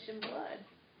flesh and blood.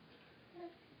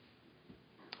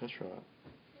 That's right.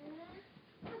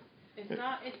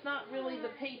 It's not really the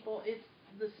people, it's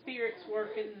the spirits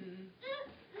working.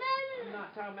 I'm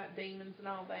not talking about demons and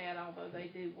all that, although they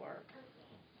do work.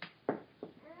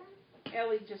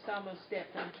 Ellie just almost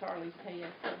stepped on Charlie's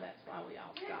head, so that's why we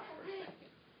all stopped for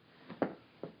a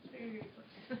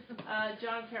second.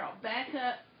 John Carroll, back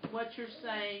up what you're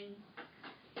saying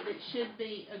that should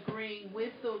be agreeing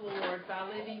with the Lord by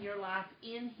living your life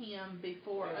in Him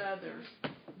before others.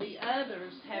 The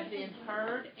others have been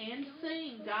heard and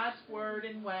seen God's word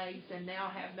and ways and now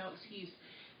have no excuse.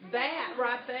 That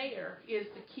right there is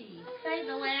the key. Say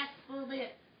the last little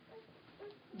bit.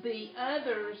 The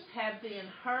others have been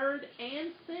heard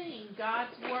and seen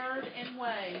God's word and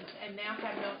ways and now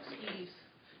have no excuse.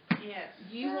 Yes.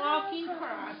 You walk in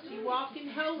Christ, you walk in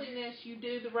holiness, you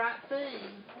do the right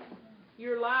thing.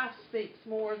 Your life speaks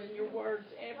more than your words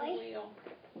ever will.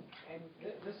 And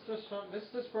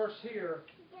this verse here,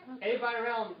 anybody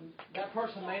around that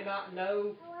person may not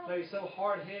know they're so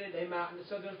hard-headed, they might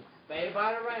so but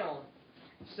everybody around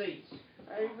sees.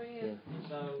 Amen.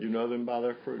 So You know them by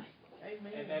their fruit.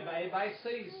 Amen. and everybody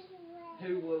sees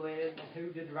who will live and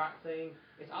who did the right thing.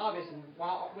 It's obvious, and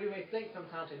while we may think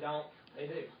sometimes they don't, they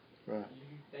do. Right.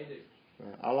 They do.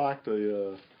 Right. I like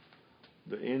the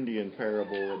Indian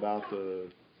parable about the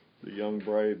young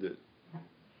brave that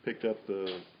picked up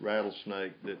the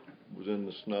rattlesnake that was in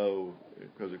the snow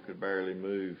because it could barely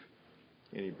move,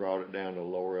 and he brought it down to a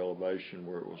lower elevation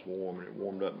where it was warm, and it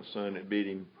warmed up in the sun. It beat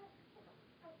him,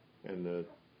 and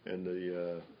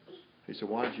he said,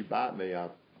 "Why did you bite me? I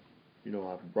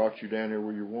brought you down there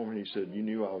where you're warm." And he said, "You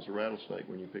knew I was a rattlesnake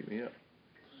when you picked me up."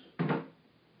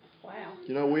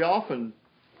 Wow. We often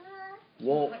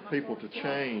want people to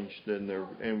change,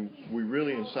 and we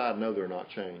really inside know they're not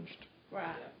changed.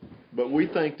 Right. But we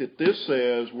think that this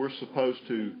says we're supposed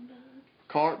to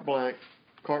carte blanche,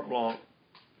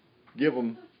 give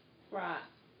them. Right.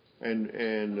 And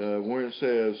when it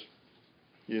says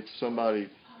if somebody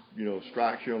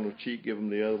strikes you on the cheek, give them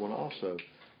the other one also.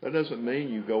 That doesn't mean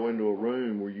you go into a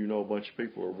room where you know a bunch of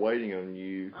people are waiting on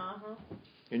you,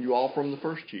 and you offer them the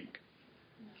first cheek.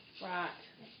 Right.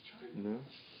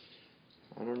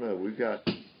 I don't know. We've got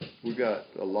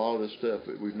a lot of this stuff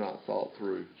that we've not thought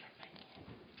through.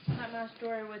 Like my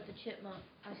story with the chipmunk.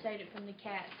 I saved it from the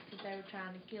cats because they were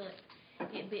trying to kill it.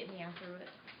 It bit me. I threw it.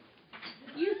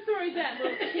 You threw that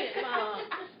little chipmunk.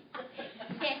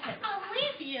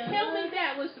 Olivia. Tell me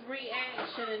that was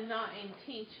reaction and not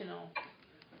intentional.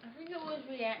 I think it was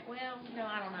well, no,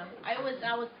 I don't know.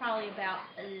 I was probably about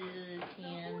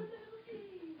 10.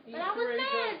 But I was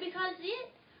mad because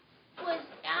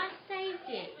I saved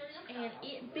it and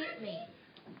it bit me.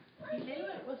 You knew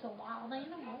it was a wild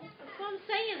animal. That's what I'm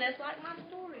saying. That's like my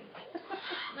story.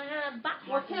 I got a bite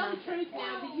Well, mark in tell my the truth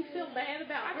now. Do you feel bad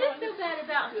about I throwing do feel bad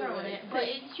about throwing it, but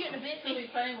it shouldn't have It's been really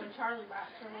me. funny when Charlie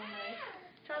bites her on the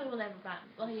Charlie will never bite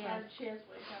me. Well, he has. or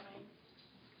Cheswick, I mean.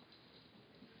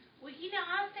 Well,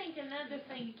 I think another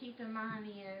thing to keep in mind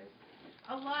is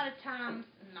a lot of times,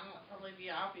 not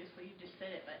Olivia, obviously you just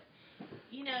said it, but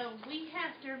we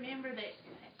have to remember that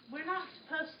we're not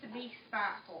supposed to be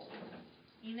spiteful.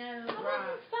 I Right.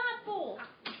 wasn't spiteful.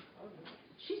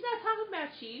 She's not talking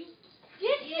about you.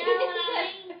 Yes, you know what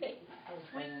I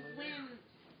mean?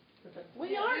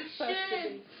 We aren't supposed to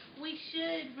be. We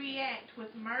should react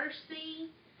with mercy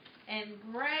and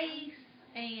grace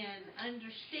and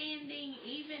understanding,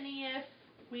 even if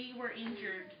we were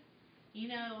injured.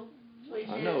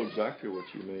 I know exactly what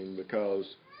you mean,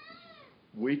 because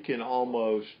we can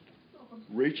almost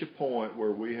reach a point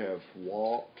where we have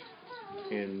walked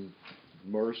in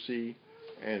mercy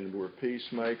and we're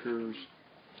peacemakers,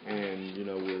 and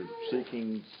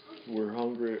we're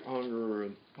hungry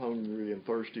and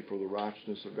thirsty for the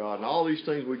righteousness of God, and all these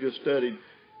things we just studied,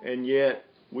 and yet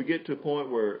we get to a point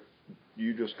where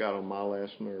you just got on my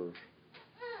last nerve,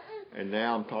 and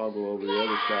now I'm toggle over the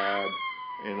other side,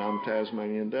 and I'm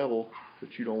Tasmanian devil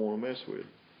that you don't want to mess with,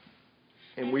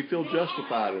 and we feel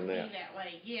justified in that. Be that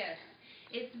way, yes.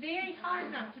 It's very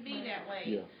hard not to be that way.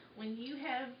 Yeah. When you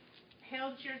have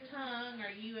held your tongue, or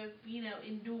you have,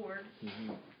 endured.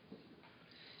 Mm-hmm.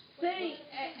 See,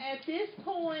 at this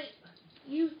point,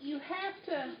 you have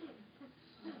to.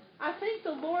 I think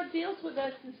the Lord deals with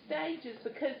us in stages,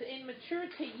 because in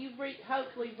maturity you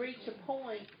hopefully reach a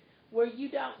point where you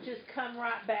don't just come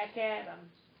right back at them,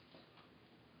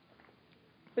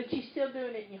 but you're still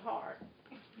doing it in your heart.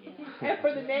 Yeah. And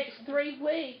for the next 3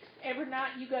 weeks, every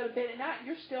night you go to bed at night,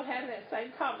 you're still having that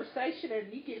same conversation,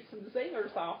 and you get some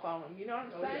zingers off on them. You know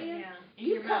what I'm saying? Yeah.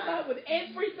 You come up with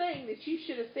everything that you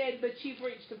should have said, but you've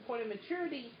reached a point of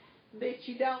maturity that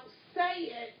you don't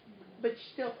say it, but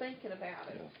you're still thinking about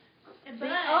it. Yeah.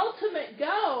 The ultimate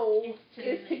goal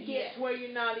is to yes. get where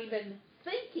you're not even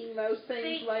thinking those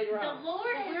things later on. The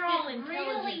Lord has been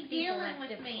really dealing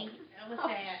with me with Oh.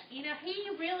 that. He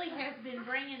really has been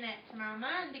bringing that to my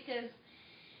mind, because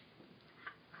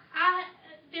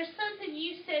there's something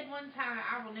you said one time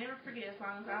I will never forget as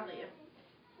long as I live.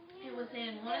 It was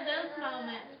in one of those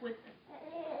moments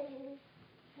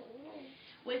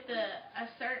with a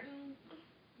certain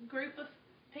group of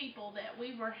people that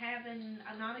we were having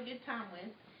not a good time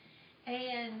with,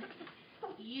 and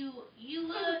you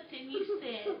looked and you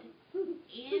said,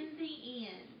 in the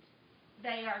end,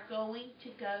 they are going to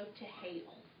go to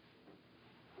hell.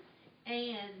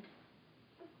 And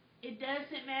it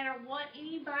doesn't matter what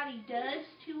anybody does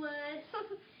to us.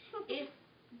 If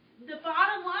the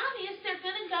bottom line is, they're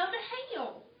going to go to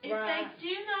hell if Right. they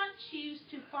do not choose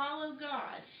to follow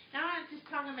God. Now, I'm not just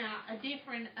talking about a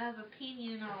difference of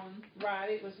opinion on, Right,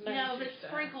 it was if it's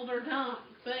sprinkled or not,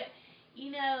 but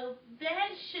that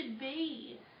should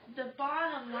be the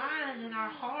bottom line in our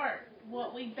heart.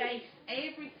 What we base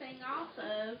everything off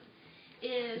of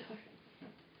is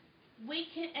we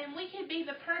can be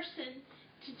the person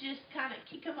to just kind of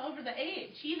kick them over the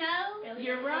edge,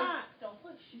 You're right. Don't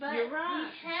push. But You're right.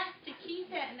 we have to keep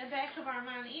that in the back of our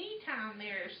mind anytime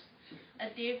there's a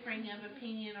differing of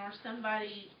opinion or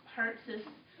somebody hurts us,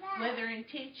 whether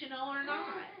intentional or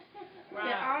not. Right.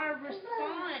 That our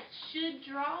response should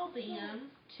draw them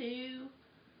to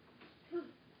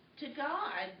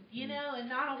God, and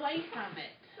not away from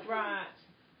it. Right.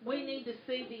 We need to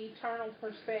see the eternal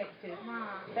perspective.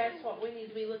 Right. That's what we need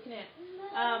to be looking at.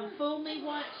 Fool me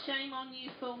once, shame on you.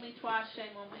 Fool me twice,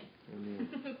 shame on me.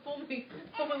 Mm-hmm. Fool me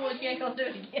once, you ain't gonna do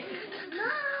it again.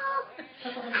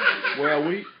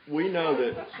 Well, we know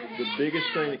that the biggest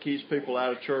thing that keeps people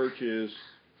out of church is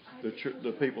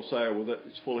the people say, well,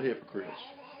 it's full of hypocrites.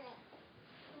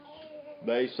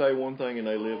 They say one thing and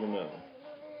they live another.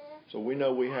 So we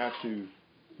know we have to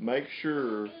make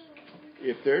sure,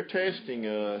 if they're testing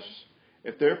us,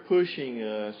 if they're pushing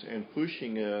us and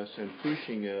pushing us and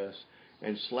pushing us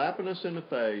and slapping us in the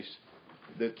face,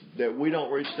 that we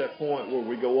don't reach that point where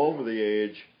we go over the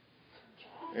edge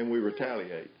and we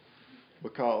retaliate.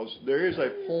 Because there is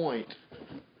a point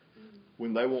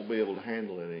when they won't be able to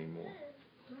handle it anymore.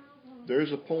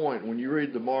 There's a point, when you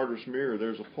read the Martyr's Mirror,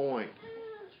 there's a point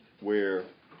where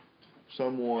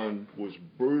someone was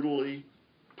brutally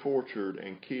tortured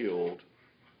and killed,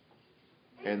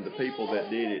 and the people that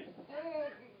did it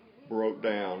broke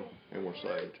down and were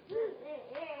saved.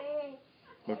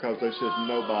 Because they said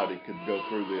nobody could go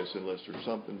through this unless there's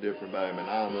something different about him, and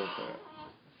I want that.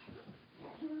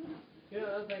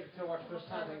 Another thing to watch this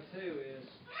time thing too is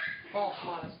false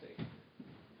modesty.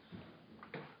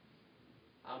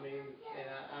 I mean,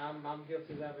 and I'm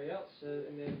guilty as everybody else.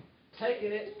 And then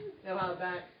taking it, now out of the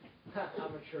back, I'm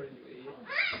mature, you idiot.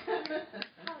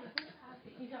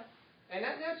 And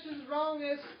that's just as wrong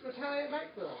as retaliating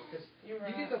back to them. Because you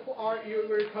get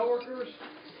your coworkers,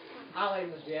 I'll let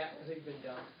him just yap because he's been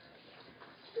dumb.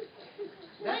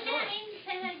 That's right.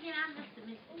 Say that again, I must have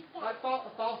missed it. Like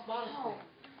false modesty.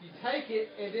 You take it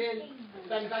and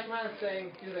then back in your mind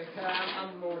saying, you're like, hey,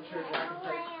 I'm more mature than I can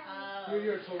take.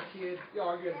 You're a little kid.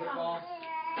 You're a big boss.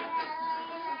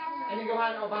 And you go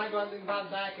out and go back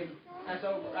and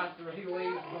after he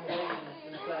leaves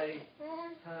and say,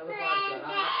 look like that.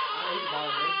 I ain't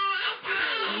bothering me.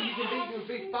 And you can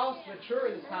be false mature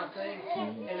in this type of thing,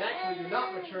 and actually you're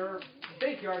not mature. You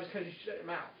think you are just because you shut your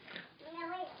mouth.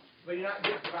 But you're not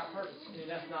doing it for the right purpose. I mean,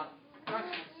 that's not right.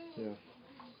 Yeah.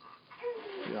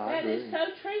 Yeah, I That agree. is so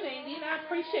true, Andy, and I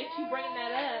appreciate you bringing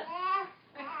that up.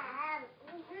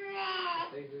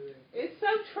 It's so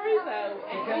true, though,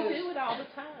 and we do it all the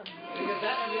time. Because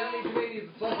that means you need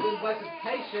to bless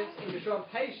patience, and you're showing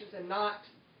patience and not,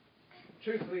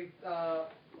 truthfully,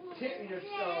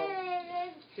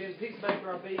 being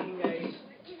peacemaker or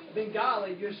being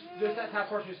godly. Just that type of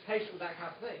person who's patient with that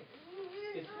kind of thing.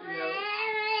 It's,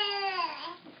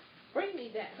 Bring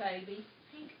me that baby.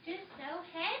 He's just so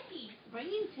happy. Bring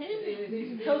him to me.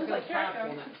 He's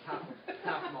prideful in that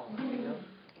type of moment, you know?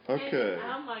 Okay. And,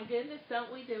 oh my goodness,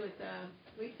 don't we do it though?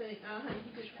 We think, honey,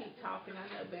 you just keep talking. I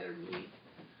know better than you.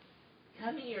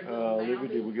 Come here, little Olivia,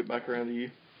 mouthy. did we get back around to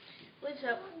you? What's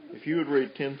up? If you would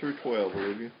read 10 through 12,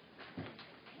 Olivia.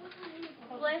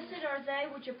 Blessed are they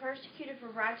which are persecuted for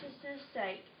righteousness'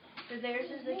 sake, for theirs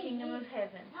is the kingdom of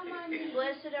heaven.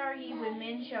 Blessed are ye when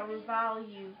men shall revile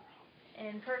you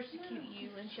and persecute you,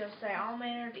 and shall say all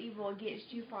manner of evil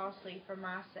against you falsely for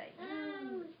my sake.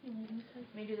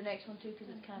 Let me do the next one too,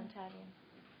 because it's kind of tied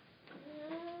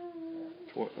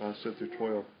in. I said through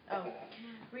 12. Oh.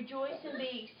 Rejoice and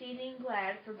be exceeding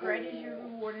glad, for great is your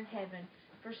reward in heaven.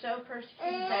 For so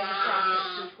persecuted they the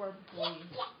prophets which were before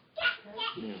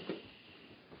you. Yeah.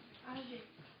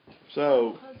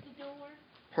 So,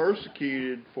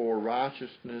 persecuted for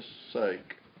righteousness'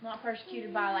 sake. Not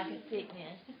persecuted by like a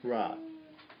sickness. Right.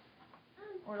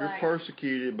 Or You're like,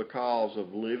 persecuted because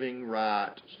of living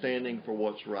right, standing for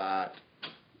what's right.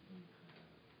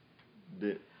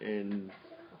 And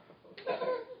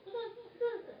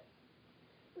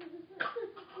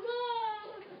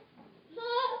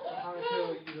I'm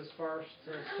going to use this first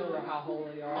to show them how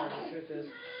holy they are. And the truth is,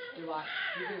 you're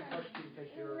being persecuted because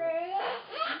you're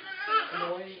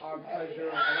annoying, or because you're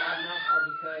a loudmouth, or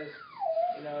because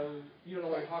you don't know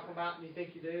what you're talking about and you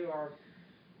think you do, or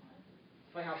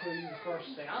like how people use the first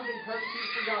thing. I'm being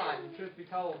persecuted for God. And truth be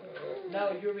told,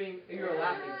 no, you're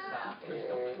allowed to stop. Please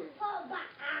don't.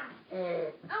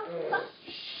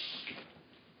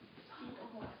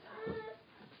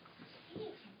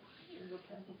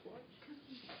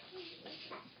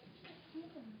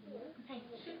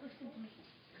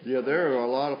 yeah, there are a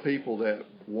lot of people that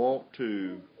want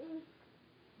to.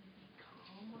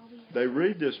 They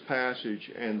read this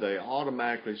passage and they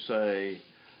automatically say,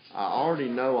 I already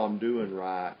know I'm doing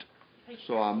right,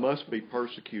 so I must be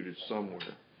persecuted somewhere.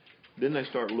 Then they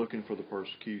start looking for the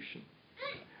persecution.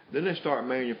 Then they start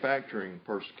manufacturing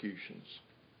persecutions.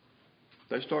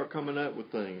 They start coming up with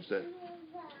things that,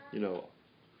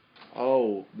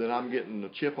 then I'm getting a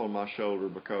chip on my shoulder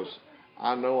because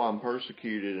I know I'm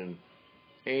persecuted, and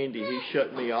Andy, he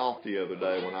shut me off the other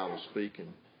day when I was speaking.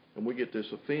 And we get this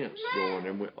offense going,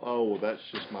 and that's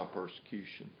just my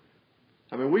persecution.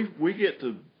 I mean, we get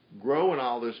to grow in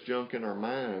all this junk in our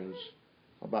minds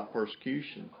about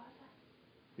persecution.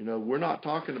 We're not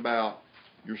talking about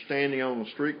you're standing on the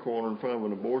street corner in front of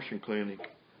an abortion clinic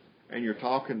and you're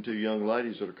talking to young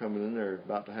ladies that are coming in there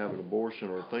about to have an abortion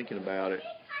or thinking about it,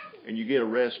 and you get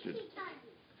arrested.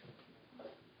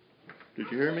 Did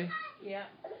you hear me? Yeah.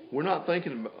 We're not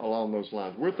thinking along those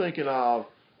lines. We're thinking of,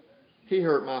 he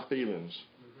hurt my feelings.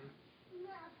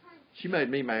 She made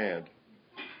me mad.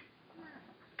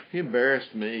 He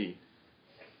embarrassed me.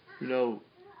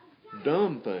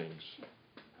 Dumb things.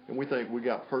 And we think we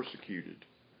got persecuted.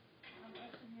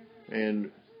 And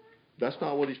that's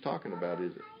not what he's talking about,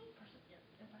 is it?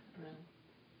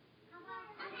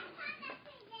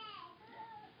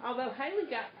 Although Haley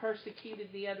got persecuted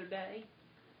the other day.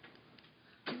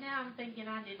 Now I'm thinking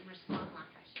I didn't respond like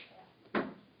I should.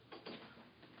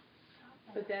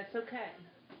 But that's okay,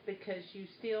 because you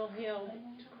still held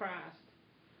to Christ.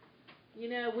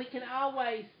 We can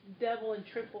always double and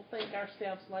triple think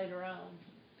ourselves later on.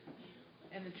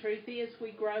 And the truth is,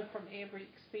 we grow from every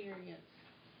experience.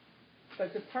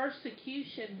 But the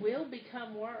persecution will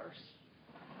become worse.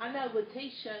 I know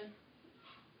Letitia,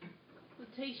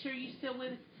 are you still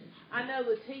with us? I know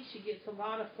Letitia gets a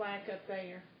lot of flack up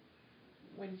there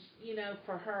when,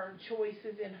 for her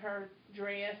choices in her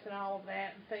dress and all of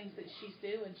that and things that she's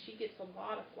doing. She gets a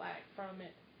lot of flack from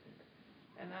it.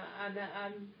 And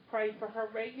I pray for her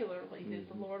regularly that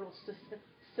the Lord will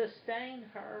sustain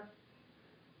her.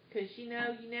 Because, you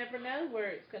never know where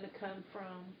it's going to come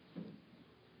from.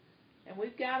 And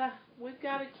we've got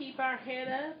to keep our head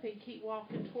up and keep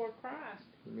walking toward Christ.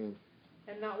 Amen.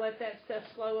 And not let that stuff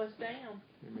slow us down.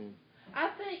 Amen.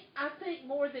 I think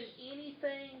more than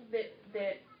anything that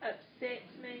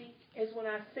upsets me is when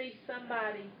I see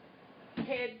somebody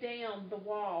head down the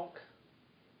walk,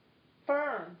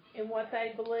 firm in what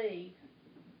they believe,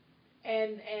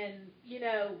 and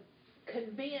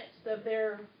convinced of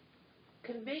their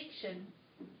conviction,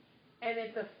 and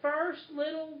at the first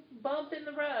little bump in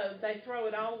the road, they throw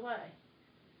it all away.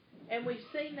 And we've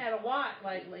seen that a lot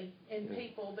lately in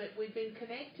people that we've been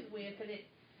connected with, and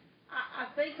I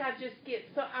think I just get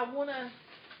so I want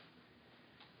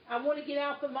to get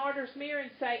out the martyr's mirror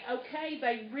and say, okay,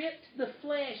 they ripped the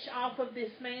flesh off of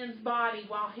this man's body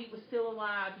while he was still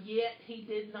alive, yet he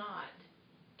did not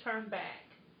turn back.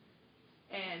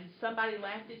 And somebody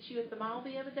laughed at you at the mall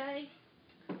the other day.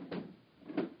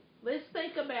 Let's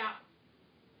think about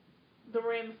the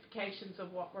ramifications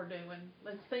of what we're doing.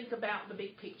 Let's think about the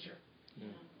big picture.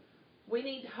 Yeah. We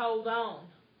need to hold on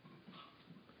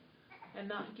and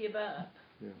not give up.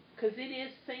 Because it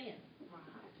is sin.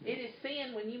 It is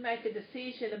sin when you make a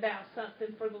decision about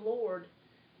something for the Lord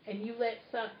and you let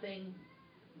something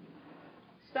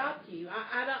stop you.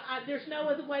 There's no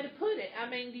other way to put it. I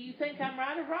mean, do you think I'm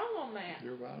right or wrong on that?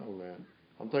 You're right on that.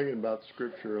 I'm thinking about the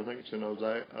scripture. I think it's in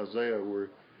Isaiah where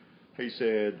he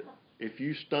said, if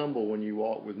you stumble when you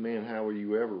walk with men, how will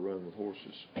you ever run with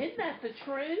horses? Isn't that the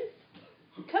truth?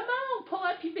 Come on, pull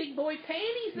up your big boy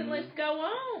panties and let's go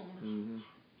on. Mm-hmm.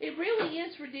 It really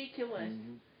is ridiculous.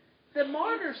 Mm-hmm. The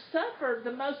martyrs suffer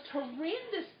the most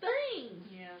horrendous things.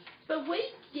 Yeah. But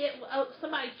we get,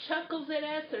 somebody chuckles at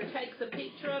us or takes a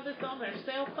picture of us on their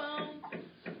cell phone,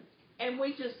 and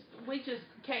we just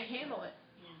can't handle it.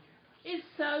 It's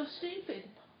so stupid.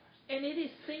 And it is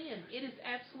sin. It is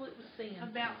absolutely sin.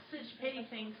 About such petty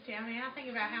things, too. I mean, I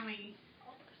think about how many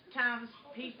times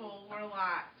people were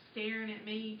like staring at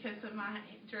me because of my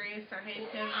dress or head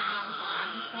cover, and I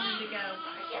just wanted to go,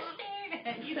 why are you staring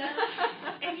at,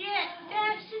 And yet,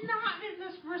 that should not have been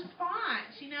this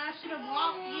response. I should have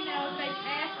walked, if they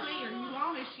passed me or you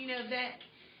almost, that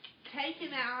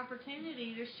taking that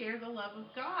opportunity to share the love of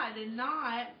God and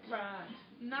not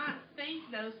think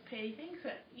those petty things.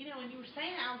 But, when you were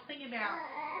saying that, I was thinking about,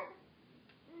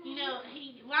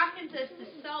 he likens us to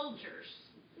soldiers.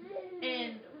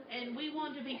 And we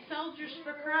want to be soldiers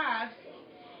for Christ.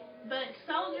 But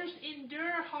soldiers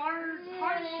endure hardship,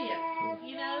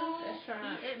 That's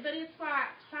right. But it's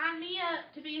like, sign me up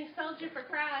to be a soldier for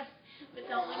Christ, but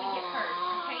don't let me get hurt.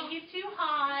 I can't get too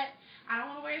hot. I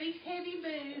don't want to wear these heavy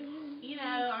boots.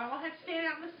 I don't have to stand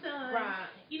out in the sun. Right.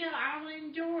 I don't want to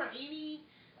endure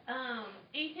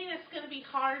anything that's going to be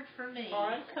hard for me. Or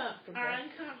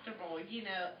uncomfortable.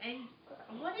 And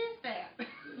what is that?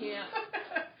 Yeah.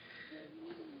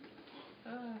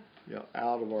 Yeah,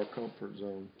 out of our comfort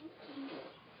zone.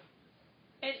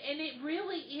 And it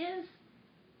really is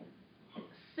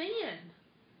sin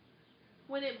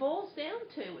when it boils down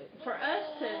to it. For us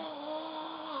to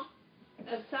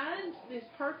assign this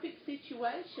perfect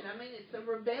situation, I mean, it's a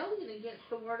rebellion against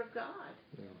the Word of God.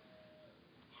 Yeah.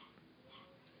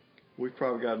 We've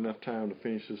probably got enough time to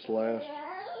finish the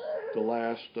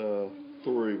last 3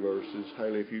 verses.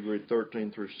 Haley, if you'd read 13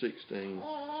 through 16.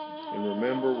 And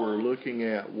remember, we're looking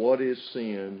at what is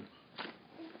sin.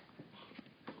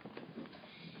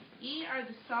 Ye are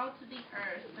the salt of the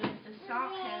earth, but if the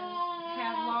salt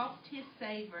have lost his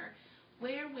savor,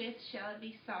 wherewith shall it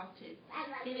be salted?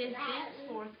 It is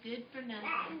thenceforth good for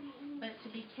nothing, but to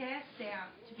be cast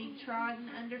out, to be trodden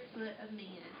under foot of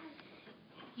men.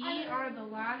 Ye are the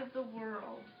light of the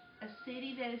world. A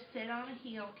city that is set on a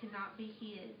hill cannot be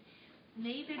hid.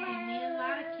 Neither do men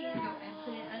light a candle and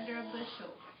put it under a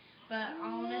bushel, but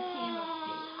on a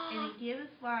candlestick, and it giveth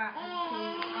light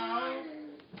unto all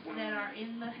that are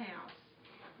in the house.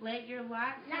 Let your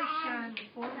light so shine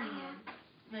before men,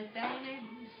 that they may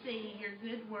see your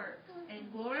good works, and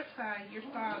glorify your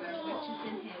Father which is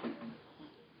in heaven.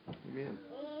 Amen.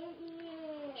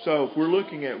 So if we're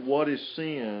looking at what is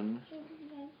sin,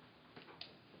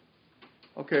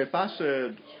 okay, if I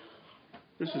said,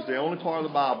 this is the only part of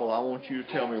the Bible I want you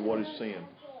to tell me what is sin.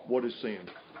 What is sin?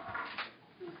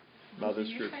 By this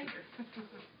scripture.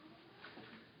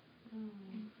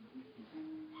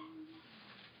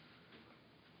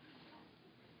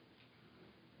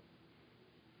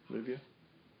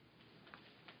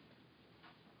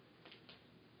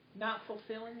 Not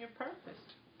fulfilling your purpose.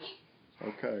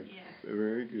 Okay. Yes.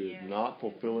 Very good. Yes. Not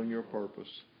fulfilling your purpose.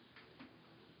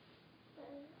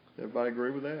 Everybody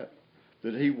agree with that?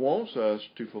 That He wants us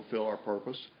to fulfill our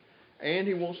purpose, and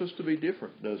He wants us to be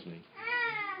different, doesn't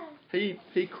He?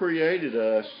 He created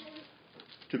us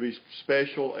to be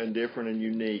special and different and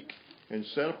unique and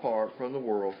set apart from the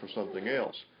world for something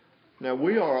else. Now,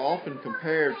 we are often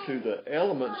compared to the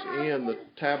elements in the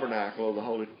tabernacle of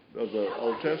the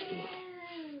Old Testament.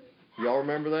 Y'all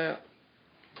remember that?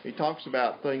 He talks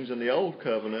about things in the Old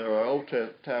Covenant or Old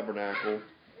Tabernacle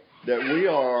that we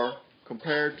are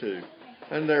compared to.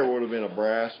 And there would have been a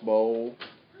brass bowl.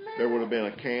 There would have been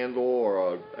a candle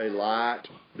or a light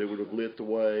that would have lit the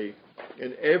way.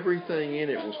 And everything in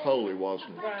it was holy,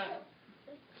 wasn't it? Right.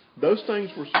 Those things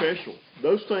were special.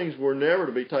 Those things were never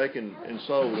to be taken and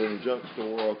sold in a junk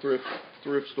store or a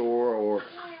thrift store or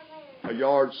a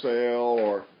yard sale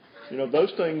or,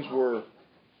 those things were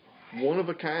one of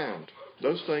a kind.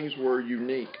 Those things were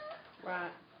unique.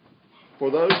 Right.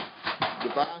 For those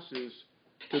devices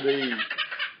to be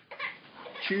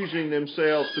choosing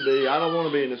themselves to be, I don't want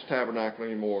to be in this tabernacle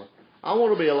anymore. I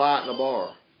want to be a light in a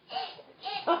bar.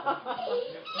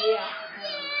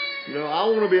 Yeah. I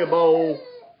want to be a bowl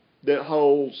that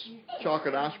holds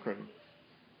chocolate ice cream.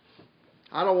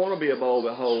 I don't want to be a bowl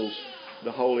that holds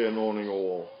the holy anointing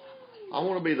oil. I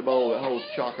want to be the bowl that holds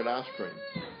chocolate ice cream.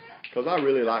 Because I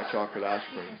really like chocolate ice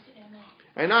cream.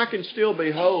 And I can still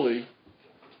be holy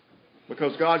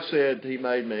because God said He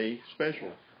made me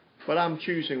special. But I'm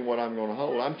choosing what I'm going to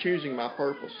hold. I'm choosing my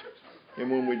purpose.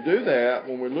 And when we do that,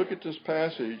 when we look at this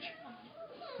passage,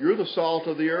 you're the salt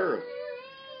of the earth.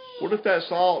 What if that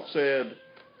salt said,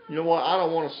 you know what, I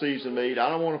don't want to season meat. I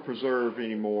don't want to preserve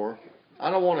anymore. I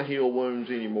don't want to heal wounds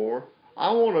anymore.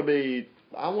 I want to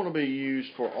be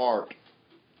used for art.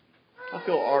 I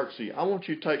feel artsy. I want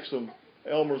you to take some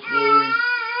Elmer's glue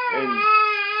and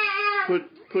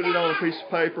put it on a piece of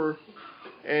paper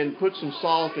and put some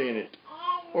salt in it.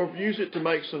 Or use it to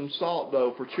make some salt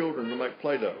dough for children to make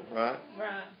Play-Doh, right?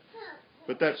 Right.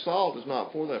 But that salt is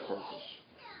not for that purpose,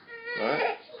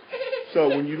 right? So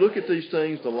when you look at these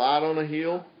things, the light on a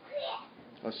hill,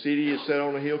 a city is set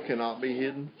on a hill cannot be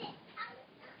hidden.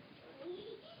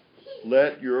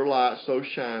 Let your light so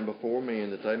shine before men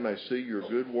that they may see your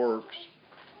good works.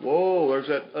 Whoa, there's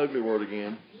that ugly word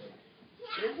again.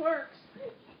 It works.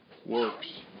 Works.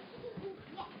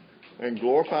 And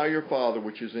glorify your Father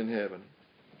which is in heaven.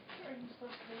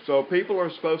 So people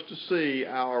are supposed to see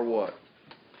our what?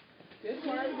 Good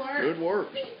work. Good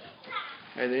works.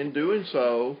 And in doing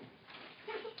so,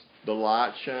 the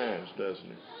light shines, doesn't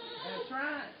it? That's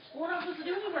right. We're not supposed to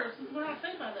do any works since we're not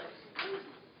saved by those.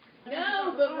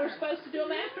 No, but we're supposed to do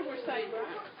them after we're saved,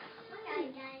 right?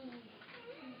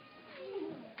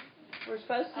 We're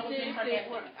supposed to I was do being good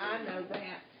sarcastic. work. I know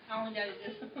that. I only got it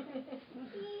this.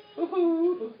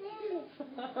 Woohoo.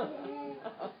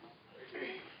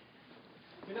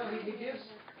 He gives,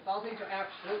 all things are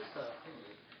absolute stuff.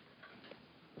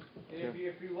 And if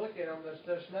you look at them,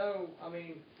 there's no,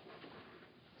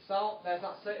 salt that's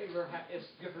not savor is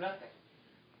good for nothing.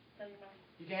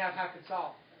 You can't have half good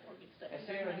salt. And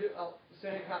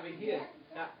sin cannot be hid.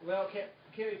 Now, can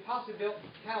it possibly built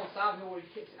kind of side hill where you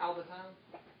can't see all the time?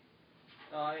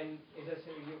 And it says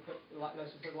you put the light of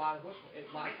bushel, it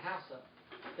lights the house up.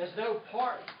 There's no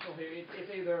part here.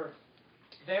 It's either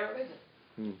there or it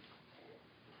isn't.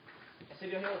 A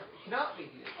city hill cannot be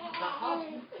hid. It's not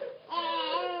possible. I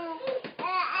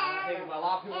think a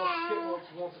lot of people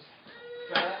want to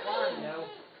draw that line,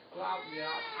 Well,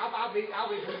 I'll be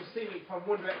able to see me from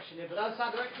one direction, but the other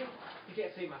side direction, you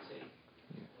can't see my city.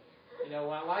 When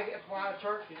I get from out of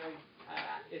church,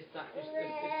 it's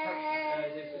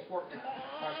work time,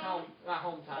 or it's my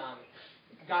home time.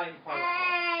 God ain't part of it.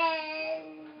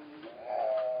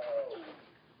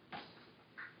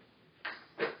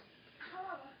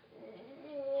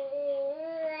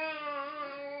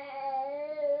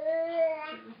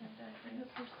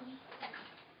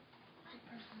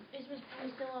 Is Miss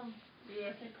Penny still on?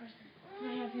 Yes. Can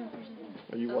I have him for a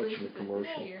second? Are you watching a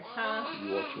commercial? Huh? Are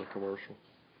you watching a commercial?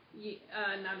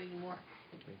 Not anymore.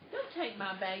 Don't take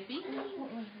my baby.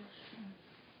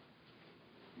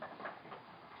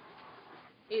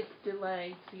 It's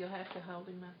delayed, so you'll have to hold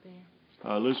him up there.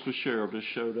 Elizabeth Sherrill just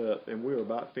showed up, and we're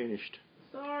about finished.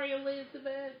 Sorry,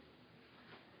 Elizabeth.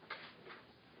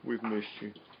 We've missed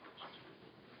you.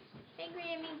 Hey,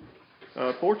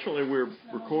 Grammy. Fortunately, we're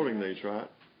recording these, right?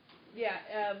 Yeah,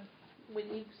 when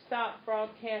you stop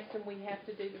broadcasting, we have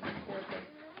to do the recording.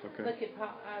 Okay. Look at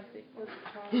Paul Isaac. Look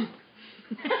at Paul.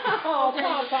 Oh,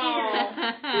 Paul.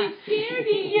 He scared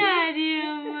him. Yeah, I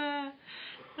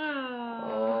do.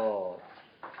 Oh.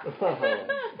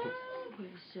 He's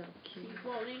so cute. He's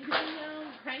wanting him to be on.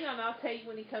 Hang on, I'll tell you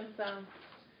when he comes on.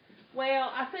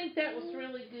 Well, I think that was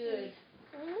really good.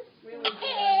 Really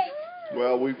good.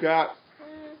 Well, we're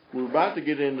about to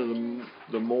get into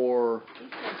the more.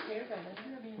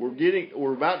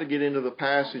 We're about to get into the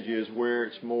passages where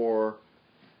it's more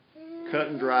cut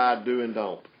and dry, do and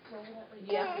don't.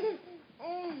 Yeah.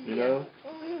 You know?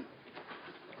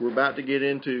 We're about to get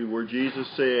into where Jesus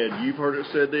said, you've heard it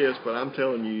said this, but I'm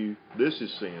telling you, this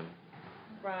is sin.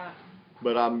 Right.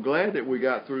 But I'm glad that we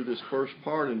got through this first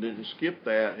part and didn't skip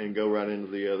that and go right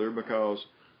into the other, because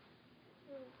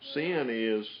sin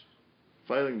is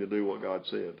failing to do what God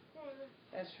said.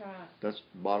 That's right. That's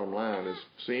the bottom line, is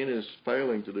sin is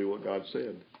failing to do what God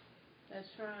said. That's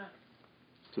right.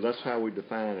 So that's how we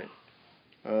define it.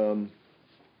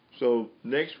 So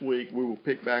next week we will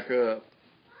pick back up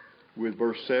with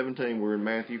verse 17. We're in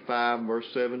Matthew 5, verse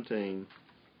 17.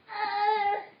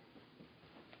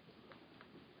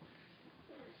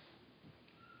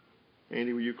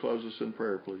 Andy, will you close us in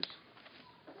prayer, please?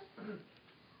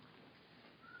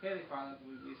 Heavenly Father,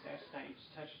 we just ask that you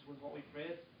just touch us with what we've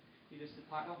read. You just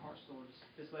apply in our hearts, Lord.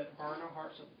 Just let it harden our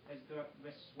hearts as throughout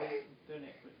the rest of this week and through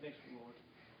next week, Lord.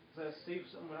 Just let us see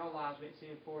something in our lives we ain't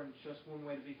seen before, and show us one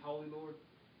way to be holy, Lord,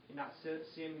 and not sin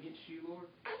against you,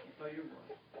 Lord, and follow your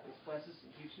word. Just bless us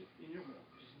and keep us in your will.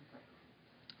 Just in prayer.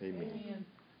 Amen.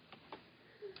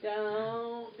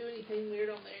 Don't do anything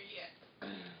weird on there yet.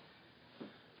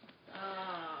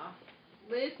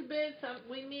 Elizabeth,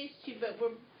 we missed you, but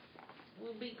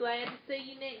we'll be glad to see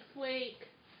you next week.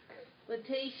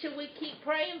 Letitia, we keep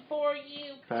praying for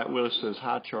you. Pat Willis says,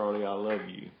 hi, Charlie, I love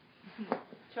you.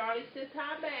 Charlie says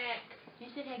hi back. You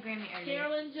said hey, Grammy, earlier.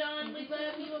 Carolyn John, we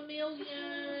love you a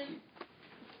million.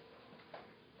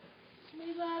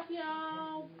 We love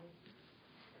y'all.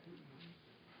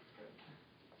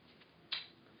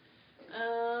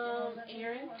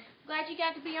 Aaron? Glad you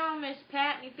got to be on, Miss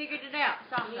Pat, and you figured it out.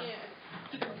 It's awesome. Yeah.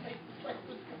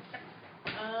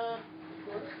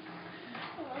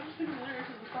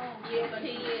 Yes, he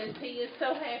is. He is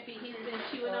so happy. He's been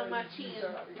chewing on my chin.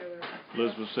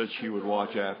 Elizabeth said she would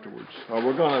watch afterwards.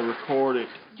 We're going to record it,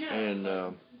 and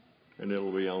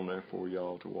it'll be on there for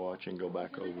y'all to watch and go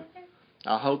back over.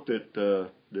 I hope that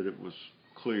it was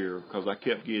clear, because I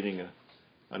kept getting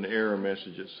an error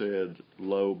message that said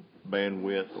low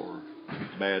bandwidth or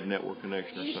bad network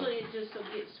connection or Usually something. it just will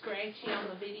get scratchy on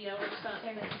the video or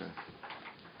something. Okay.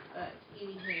 But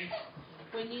anyway,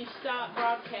 when you stop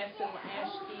broadcast, it'll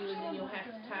ask you, and then you'll have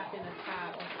to type in a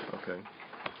title. Okay.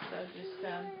 So just,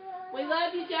 we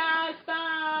love you guys.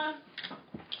 Bye.